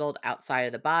handled outside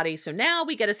of the body. So now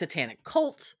we get a satanic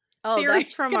cult. Oh, theory.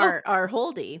 That's from our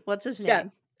Holdy. What's his name?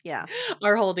 Yes. Yeah.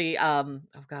 Our Holdy. Oh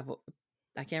God,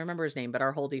 I can't remember his name, but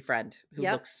our Holdy friend who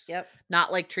looks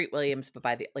not like Treat Williams, but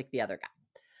like the other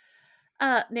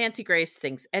guy. Nancy Grace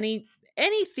thinks any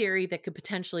theory that could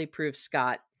potentially prove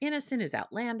Scott innocent is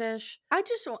outlandish. I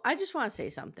just want to say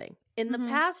something. In the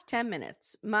past 10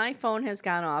 minutes, my phone has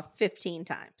gone off 15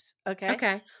 times.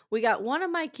 Okay. We got one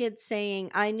of my kids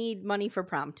saying, I need money for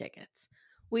prom tickets.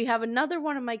 We have another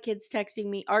one of my kids texting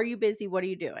me, are you busy? What are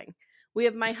you doing? We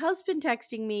have my husband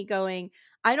texting me going,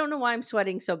 I don't know why I'm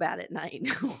sweating so bad at night.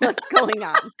 What's going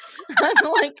on?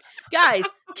 I'm like, guys,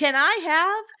 can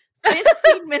I have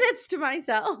 15 minutes to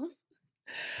myself?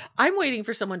 I'm waiting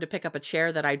for someone to pick up a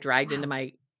chair that I dragged into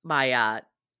my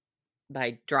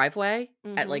driveway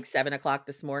at like 7:00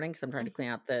 this morning because I'm trying to clean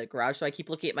out the garage. So I keep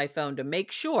looking at my phone to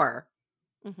make sure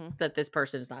that this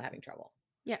person is not having trouble.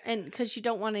 Yeah, and because you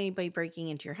don't want anybody breaking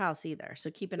into your house either. So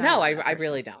keep an eye No, on that I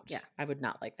really don't. Yeah. I would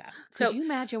not like that. Could you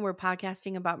imagine we're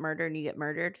podcasting about murder and you get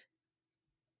murdered?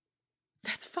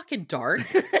 That's fucking dark.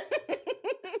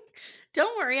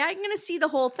 Don't worry, I'm going to see the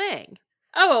whole thing.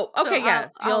 Oh, okay, So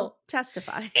yes. I'll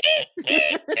testify.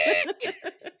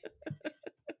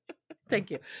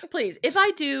 Thank you. Please, if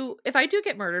I do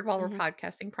get murdered while we're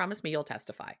podcasting, promise me you'll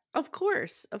testify. Of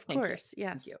course. Thank Yes. you.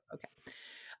 Thank you.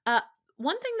 Okay.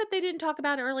 One thing that they didn't talk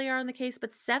about earlier in the case,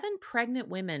 but 7 pregnant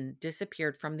women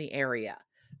disappeared from the area.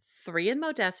 3 in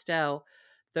Modesto,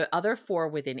 the other 4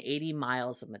 within 80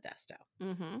 miles of Modesto.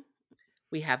 Mm-hmm.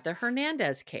 We have the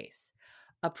Hernandez case.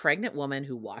 A pregnant woman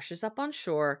who washes up on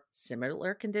shore,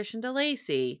 similar condition to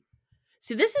Laci.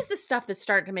 See, this is the stuff that's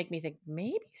starting to make me think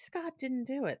maybe Scott didn't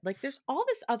do it. Like, there's all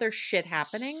this other shit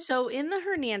happening. So in the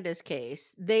Hernandez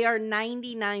case, they are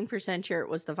 99% sure it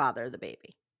was the father of the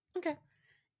baby. Okay.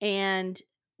 And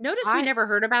notice we never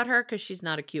heard about her because she's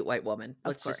not a cute white woman.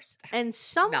 Of course. And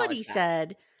somebody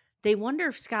said they wonder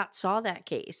if Scott saw that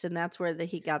case, and that's where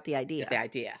he got the idea.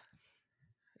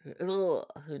 Ugh,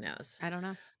 who knows? I don't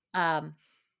know.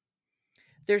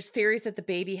 There's theories that the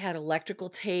baby had electrical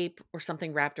tape or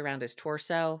something wrapped around his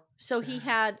torso. So he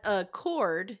had a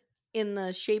cord in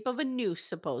the shape of a noose,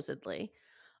 supposedly,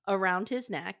 around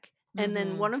his neck. And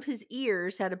then one of his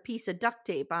ears had a piece of duct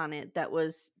tape on it that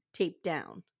was taped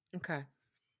down. Okay.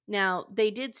 Now,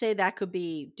 they did say that could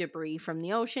be debris from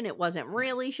the ocean. It wasn't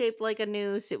really shaped like a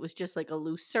noose. It was just like a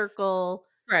loose circle.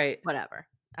 Right. Whatever.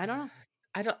 I don't know.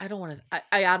 I don't want to.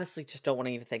 I honestly just don't want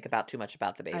to even think about too much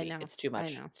about the baby. I know. It's too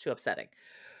much. I know. It's too upsetting.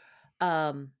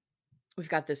 We've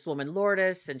got this woman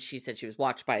Lourdes, and she said she was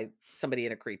watched by somebody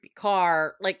in a creepy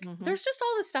car. Like, there's just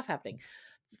all this stuff happening.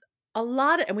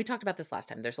 And we talked about this last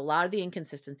time. There's a lot of the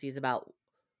inconsistencies about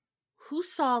who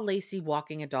saw Laci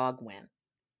walking a dog when.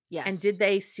 Yes. And did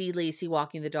they see Laci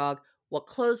walking the dog? What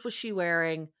clothes was she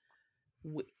wearing?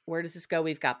 Where does this go?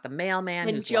 We've got the mailman.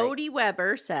 And Jody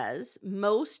Weber says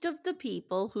most of the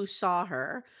people who saw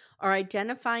her are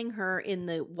identifying her in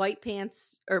the white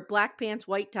pants or black pants,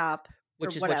 white top,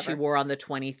 which is what she wore on the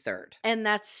 23rd. And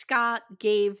that Scott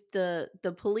gave the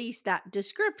police that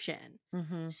description.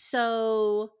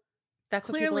 So that's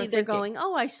clearly they're going,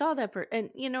 oh, I saw that.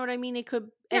 And you know what I mean? It could.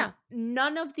 Yeah.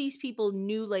 None of these people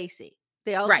knew Laci.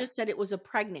 They all just said it was a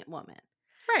pregnant woman.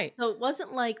 Right. So it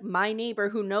wasn't like my neighbor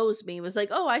who knows me was like,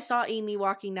 oh, I saw Amy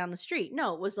walking down the street.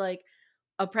 No, it was like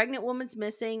a pregnant woman's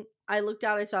missing. I looked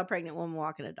out, I saw a pregnant woman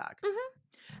walking a dog.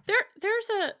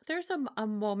 There's a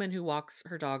woman who walks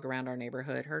her dog around our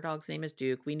neighborhood. Her dog's name is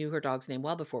Duke. We knew her dog's name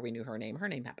well before we knew her name. Her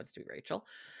name happens to be Rachel.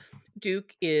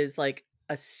 Duke is like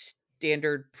a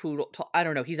standard poodle. I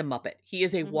don't know. He's a Muppet. He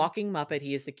is a walking Muppet.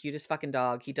 He is the cutest fucking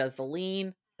dog. He does the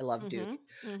lean. I love Duke.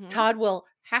 Todd will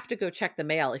have to go check the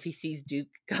mail if he sees Duke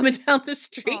coming down the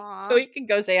street. Aww. So he can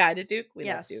go say hi to Duke. We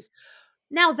love Duke.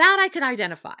 Now that I can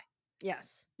identify.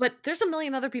 Yes. But there's a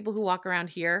million other people who walk around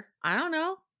here. I don't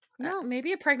know. No.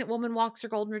 Maybe a pregnant woman walks her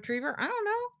golden retriever. I don't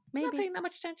know. Maybe. I'm not paying that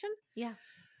much attention. Yeah.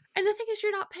 And the thing is,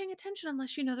 you're not paying attention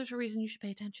unless you know there's a reason you should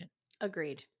pay attention.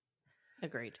 Agreed.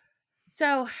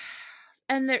 So,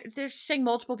 and they're saying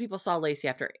multiple people saw Laci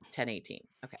after 10:18.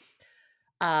 Okay.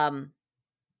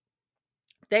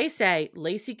 They say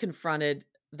Laci confronted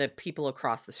the people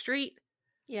across the street.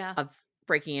 Yeah. Of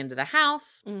breaking into the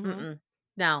house. No,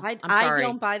 I'm sorry. I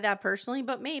don't buy that personally,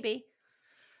 but maybe.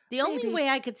 The only way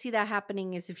I could see that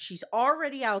happening is if she's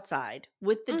already outside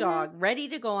with the dog, ready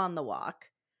to go on the walk.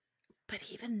 But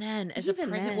even then, as a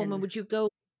pregnant woman, would you go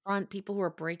confront people who are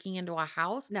breaking into a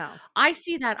house? No. I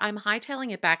see that. I'm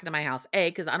hightailing it back into my house. A,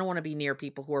 because I don't want to be near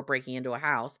people who are breaking into a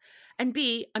house. And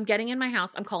B, I'm getting in my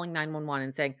house. I'm calling 911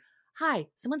 and saying, hi,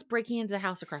 someone's breaking into the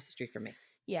house across the street from me.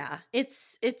 Yeah,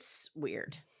 it's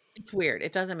weird. It's weird.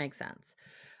 It doesn't make sense.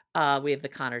 We have the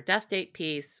Connor death date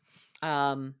piece.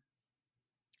 And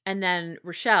then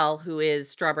Rochelle, who is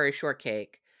Strawberry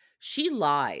Shortcake, she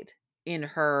lied in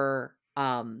her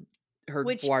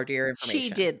voir dire information. She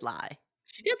did lie.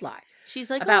 She's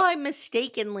like, I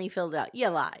mistakenly filled out. You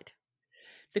lied.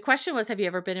 The question was, have you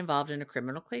ever been involved in a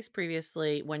criminal case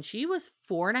previously? When she was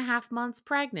 4.5 months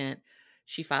pregnant,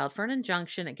 she filed for an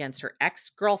injunction against her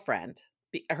ex-girlfriend,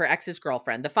 her ex's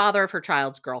girlfriend, the father of her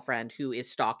child's girlfriend, who is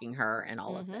stalking her and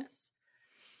all of this.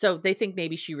 So they think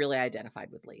maybe she really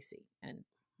identified with Laci and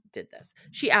did this.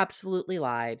 She absolutely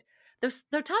lied. Todd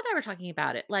and I were talking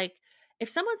about it. Like, if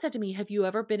someone said to me, have you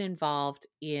ever been involved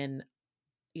in,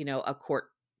 a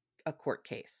court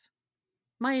case?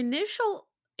 My initial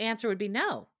answer would be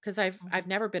no, because I've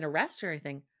never been arrested or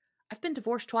anything. I've been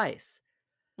divorced twice.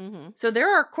 So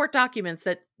there are court documents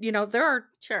that, there are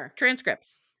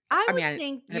transcripts. I would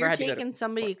think you're taking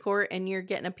somebody to court and you're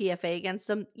getting a PFA against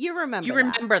them. You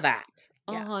remember that.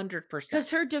 100%.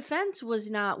 Because her defense was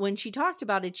not, when she talked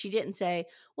about it, she didn't say,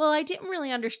 well, I didn't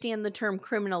really understand the term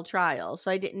criminal trial,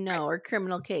 so I didn't know, or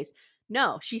criminal case.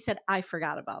 No, she said, I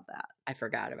forgot about that. I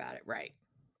forgot about it. Right.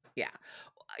 Yeah.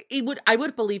 I would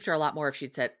have believed her a lot more if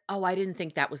she'd said, "Oh, I didn't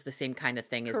think that was the same kind of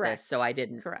thing as this, so I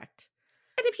didn't." Correct.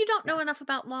 And if you don't know enough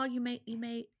about law, you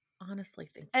may honestly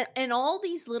think so. And all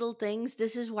these little things,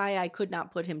 this is why I could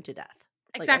not put him to death.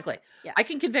 Like I Exactly. said. Yeah. I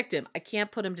can convict him. I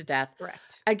can't put him to death.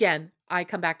 Correct. Again, I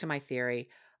come back to my theory.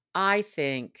 I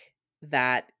think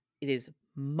that it is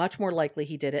much more likely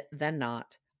he did it than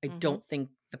not. I don't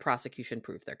think the prosecution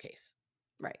proved their case.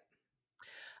 Right.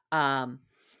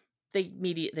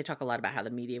 They talk a lot about how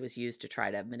the media was used to try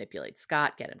to manipulate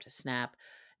Scott, get him to snap.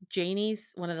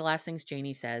 One of the last things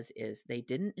Janie says is they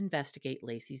didn't investigate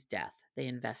Laci's death. They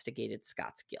investigated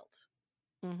Scott's guilt.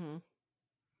 Mm-hmm.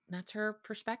 That's her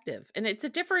perspective. And it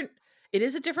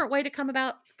is a different way to come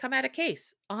at a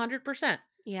case. 100%.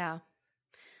 Yeah.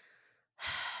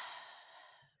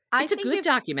 It's a good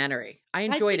documentary. I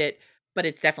enjoyed it, but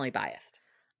it's definitely biased.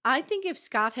 I think if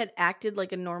Scott had acted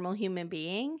like a normal human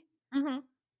being,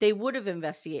 they would have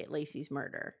investigated Laci's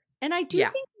murder. And I do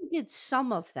think they did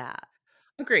some of that.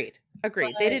 Agreed. But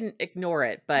they didn't ignore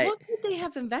it, but what would they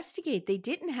have investigated? They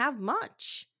didn't have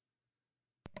much.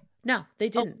 No, they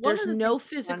didn't. There's no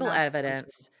physical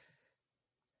evidence.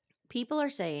 People are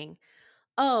saying,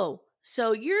 "Oh,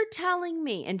 so you're telling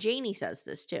me," and Janie says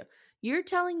this too. You're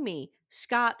telling me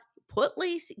Scott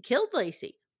killed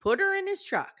Laci, put her in his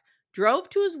truck, drove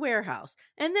to his warehouse,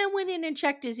 and then went in and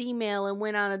checked his email and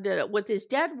went on with his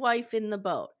dead wife in the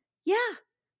boat. Yeah.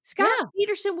 Scott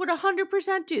Peterson would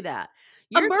 100% do that.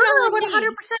 A murderer would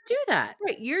 100% do that.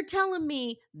 Right. You're telling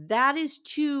me that is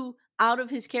too out of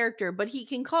his character, but he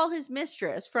can call his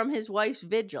mistress from his wife's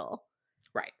vigil.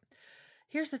 Right.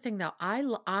 Here's the thing, though.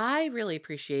 I really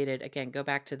appreciated, again, go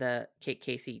back to the Kate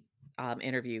Casey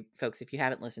interview, folks. If you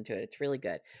haven't listened to it, it's really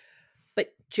good.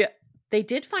 But they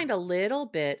did find a little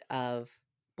bit of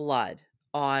blood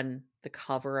on the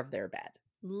cover of their bed.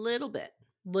 Little bit.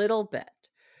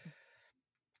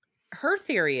 Her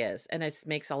theory is, and it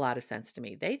makes a lot of sense to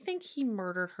me, they think he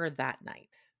murdered her that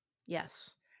night.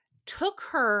 Yes. Took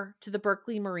her to the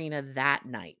Berkeley Marina that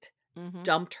night.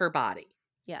 Dumped her body.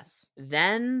 Yes.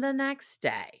 Then the next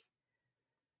day,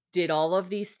 did all of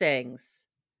these things.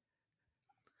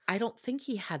 I don't think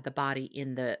he had the body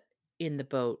in the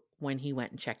boat when he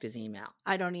went and checked his email.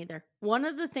 I don't either. One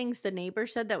of the things the neighbor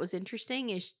said that was interesting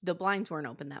is the blinds weren't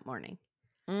open that morning.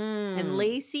 And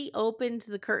Laci opened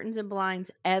the curtains and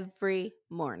blinds every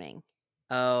morning.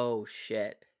 Oh,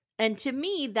 shit. And to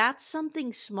me, that's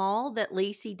something small that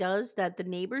Laci does that the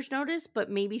neighbors notice,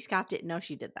 but maybe Scott didn't know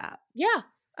she did that. Yeah,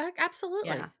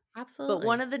 absolutely. Yeah. Absolutely. But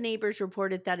one of the neighbors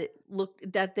reported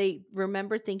that they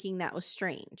remember thinking that was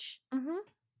strange.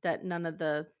 That none of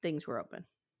the things were open.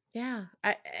 Yeah.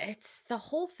 It's the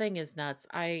whole thing is nuts.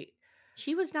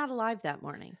 She was not alive that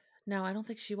morning. No, I don't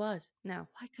think she was. No.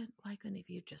 Why couldn't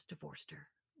he have just divorced her?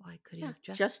 Why could he have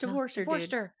just divorced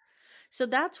her? So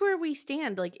that's where we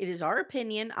stand. Like, it is our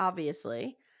opinion,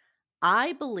 obviously. My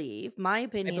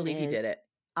opinion is, he did it.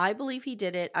 I believe he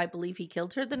did it. I believe he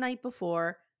killed her the night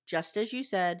before, just as you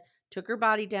said, took her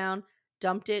body down,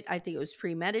 dumped it. I think it was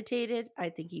premeditated. I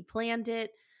think he planned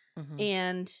it.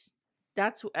 And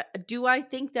that's, do I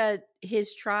think that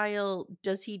his trial,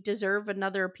 does he deserve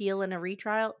another appeal and a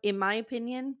retrial? In my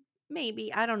opinion,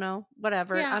 maybe. I don't know.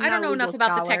 Whatever. Yeah, I don't know enough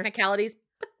about the technicalities,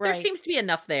 but there seems to be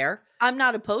enough there. I'm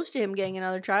not opposed to him getting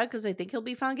another trial because I think he'll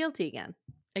be found guilty again.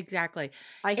 Exactly.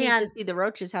 I hate to see the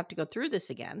Roaches have to go through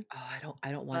this again. Oh,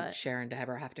 I don't want Sharon to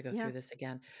ever have to go through this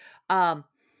again. But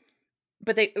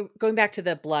going back to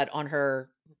the blood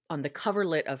on the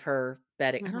coverlet of her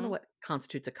bedding. I don't know what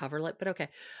constitutes a coverlet, but okay.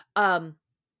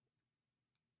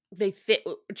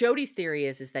 Jody's theory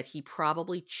is that he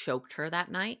probably choked her that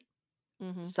night,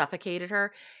 suffocated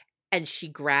her, and she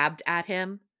grabbed at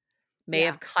him, may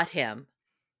have cut him,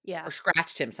 or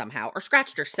scratched him somehow, or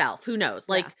scratched herself. Who knows?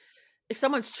 Like, if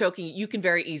someone's choking, you can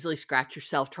very easily scratch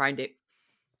yourself trying to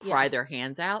pry their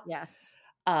hands out. Yes.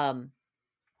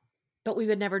 But we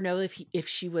would never know if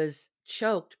she was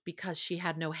choked because she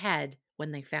had no head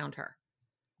when they found her.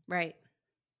 Right.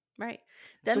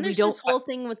 Then there's this whole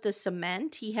thing with the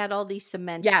cement. He had all these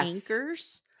cement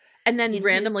anchors. And then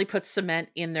randomly put cement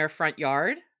in their front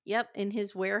yard. Yep. In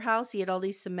his warehouse, he had all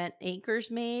these cement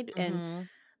anchors made. And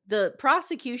the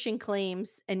prosecution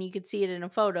claims, and you could see it in a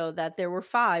photo, that there were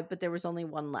 5, but there was only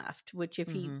 1 left, which if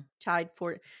he tied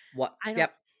for... What? I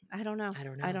don't know.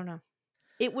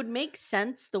 It would make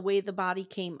sense the way the body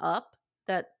came up,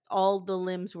 that all the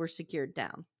limbs were secured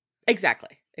down.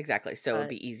 Exactly. So it would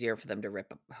be easier for them to rip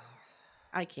them.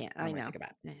 I can't. I know. Think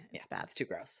about it. It's bad. It's too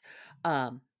gross.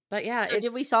 But yeah. So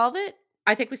did we solve it?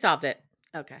 I think we solved it.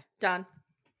 Okay. Done.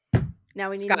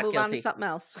 Now we need to move on to something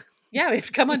else. Yeah, we have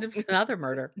to come on to another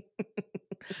murder.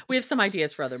 We have some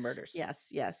ideas for other murders.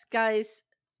 Yes. Guys,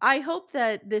 I hope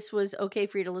that this was okay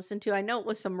for you to listen to. I know it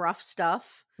was some rough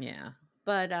stuff. Yeah.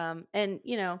 But, and,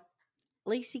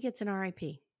 Laci gets an RIP.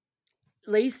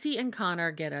 Laci and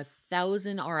Connor get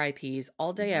 1,000 RIPs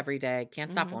all day, every day.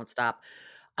 Can't stop, won't stop.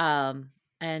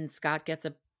 And Scott gets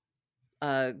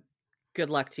a good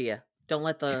luck to you. Don't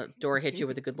let the door hit you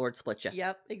with a good Lord split you.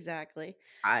 Yep, exactly.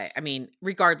 I mean,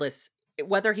 regardless,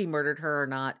 whether he murdered her or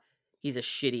not, he's a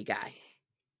shitty guy.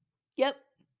 Yep.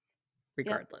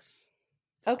 Regardless.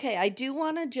 Yep. Okay, I do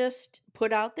want to just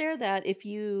put out there that if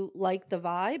you like the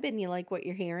vibe and you like what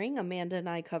you're hearing, Amanda and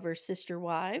I cover Sister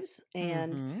Wives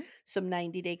and some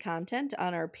 90-day content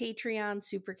on our Patreon,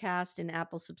 Supercast, and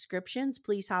Apple subscriptions.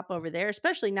 Please hop over there,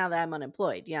 especially now that I'm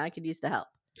unemployed. Yeah, I could use the help.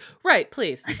 Right,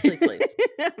 please.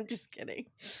 I'm just kidding.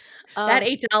 That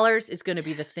 $8 is going to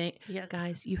be the thing. Yes.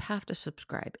 Guys, you have to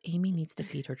subscribe. Amy needs to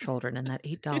feed her children, and that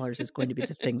 $8 is going to be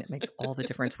the thing that makes all the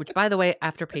difference, which, by the way,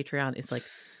 after Patreon is like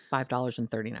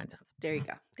 $5.39. There you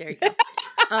go.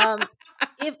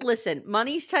 Listen,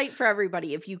 money's tight for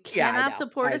everybody. If you cannot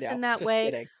support us in that Just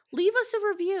way, kidding. leave us a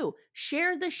review,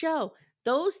 share the show.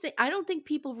 Those things, I don't think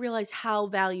people realize how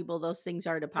valuable those things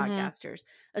are to podcasters,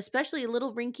 especially a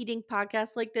little rinky-dink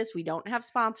podcast like this. We don't have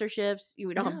sponsorships.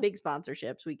 We don't have big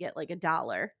sponsorships. We get like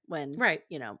 $1 when,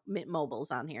 Mint Mobile's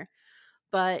on here.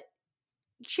 But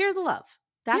share the love.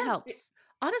 That helps.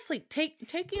 Honestly,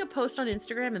 taking a post on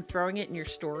Instagram and throwing it in your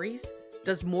stories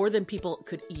does more than people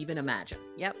could even imagine.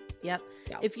 Yep. So.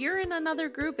 If you're in another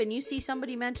group and you see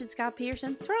somebody mention Scott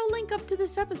Peterson, throw a link up to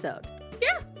this episode.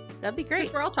 Yeah. That'd be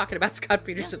great. We're all talking about Scott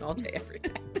Peterson all day, every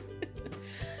day.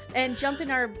 And jump in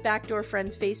our Backdoor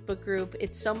Friends Facebook group.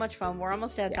 It's so much fun. We're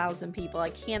almost at 1,000 people. I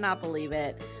cannot believe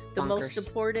it. The most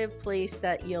supportive place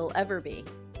that you'll ever be.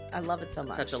 I love it so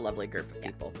much. Such a lovely group of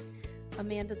people.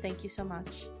 Amanda, thank you so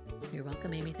much. You're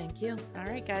welcome, Amy. Thank you. All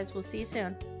right, guys. We'll see you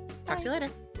soon. Talk to you later.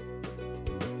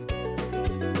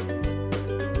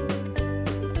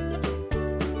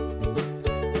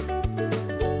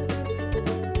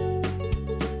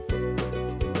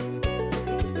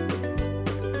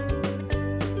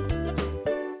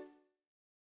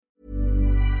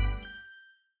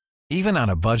 Even on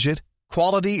a budget,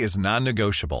 quality is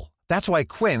non-negotiable. That's why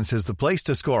Quince is the place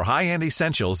to score high-end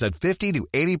essentials at 50 to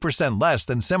 80% less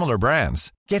than similar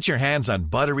brands. Get your hands on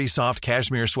buttery soft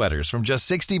cashmere sweaters from just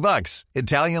 $60,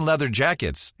 Italian leather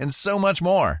jackets, and so much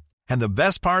more. And the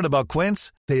best part about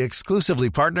Quince, they exclusively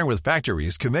partner with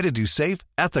factories committed to safe,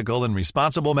 ethical, and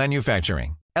responsible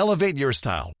manufacturing. Elevate your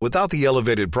style without the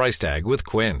elevated price tag with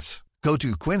Quince. Go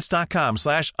to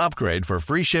quince.com/upgrade for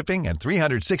free shipping and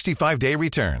 365-day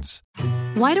returns.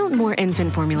 Why don't more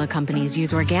infant formula companies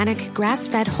use organic,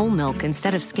 grass-fed whole milk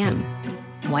instead of skim?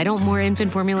 Why don't more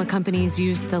infant formula companies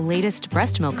use the latest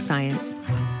breast milk science?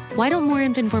 Why don't more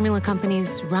infant formula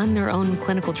companies run their own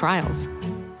clinical trials?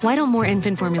 Why don't more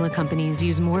infant formula companies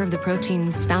use more of the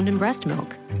proteins found in breast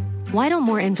milk? Why don't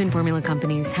more infant formula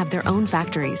companies have their own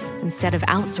factories instead of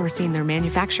outsourcing their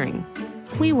manufacturing?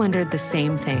 We wondered the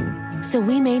same thing. So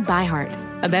we made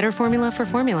ByHeart, a better formula for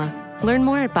formula. Learn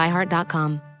more at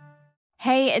byheart.com.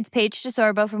 Hey, it's Paige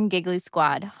DeSorbo from Giggly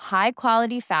Squad. High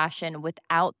quality fashion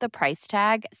without the price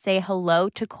tag. Say hello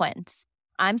to Quince.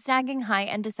 I'm snagging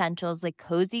high-end essentials like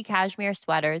cozy cashmere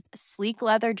sweaters, sleek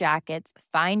leather jackets,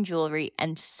 fine jewelry,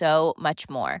 and so much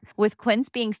more. With Quince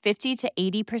being 50 to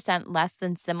 80% less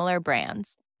than similar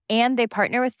brands. And they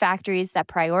partner with factories that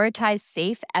prioritize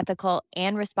safe, ethical,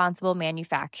 and responsible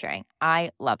manufacturing.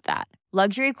 I love that.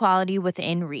 Luxury quality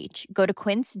within reach. Go to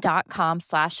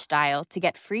quince.com/style to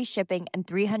get free shipping and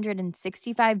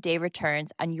 365-day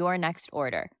returns on your next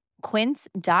order.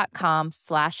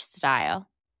 Quince.com/style.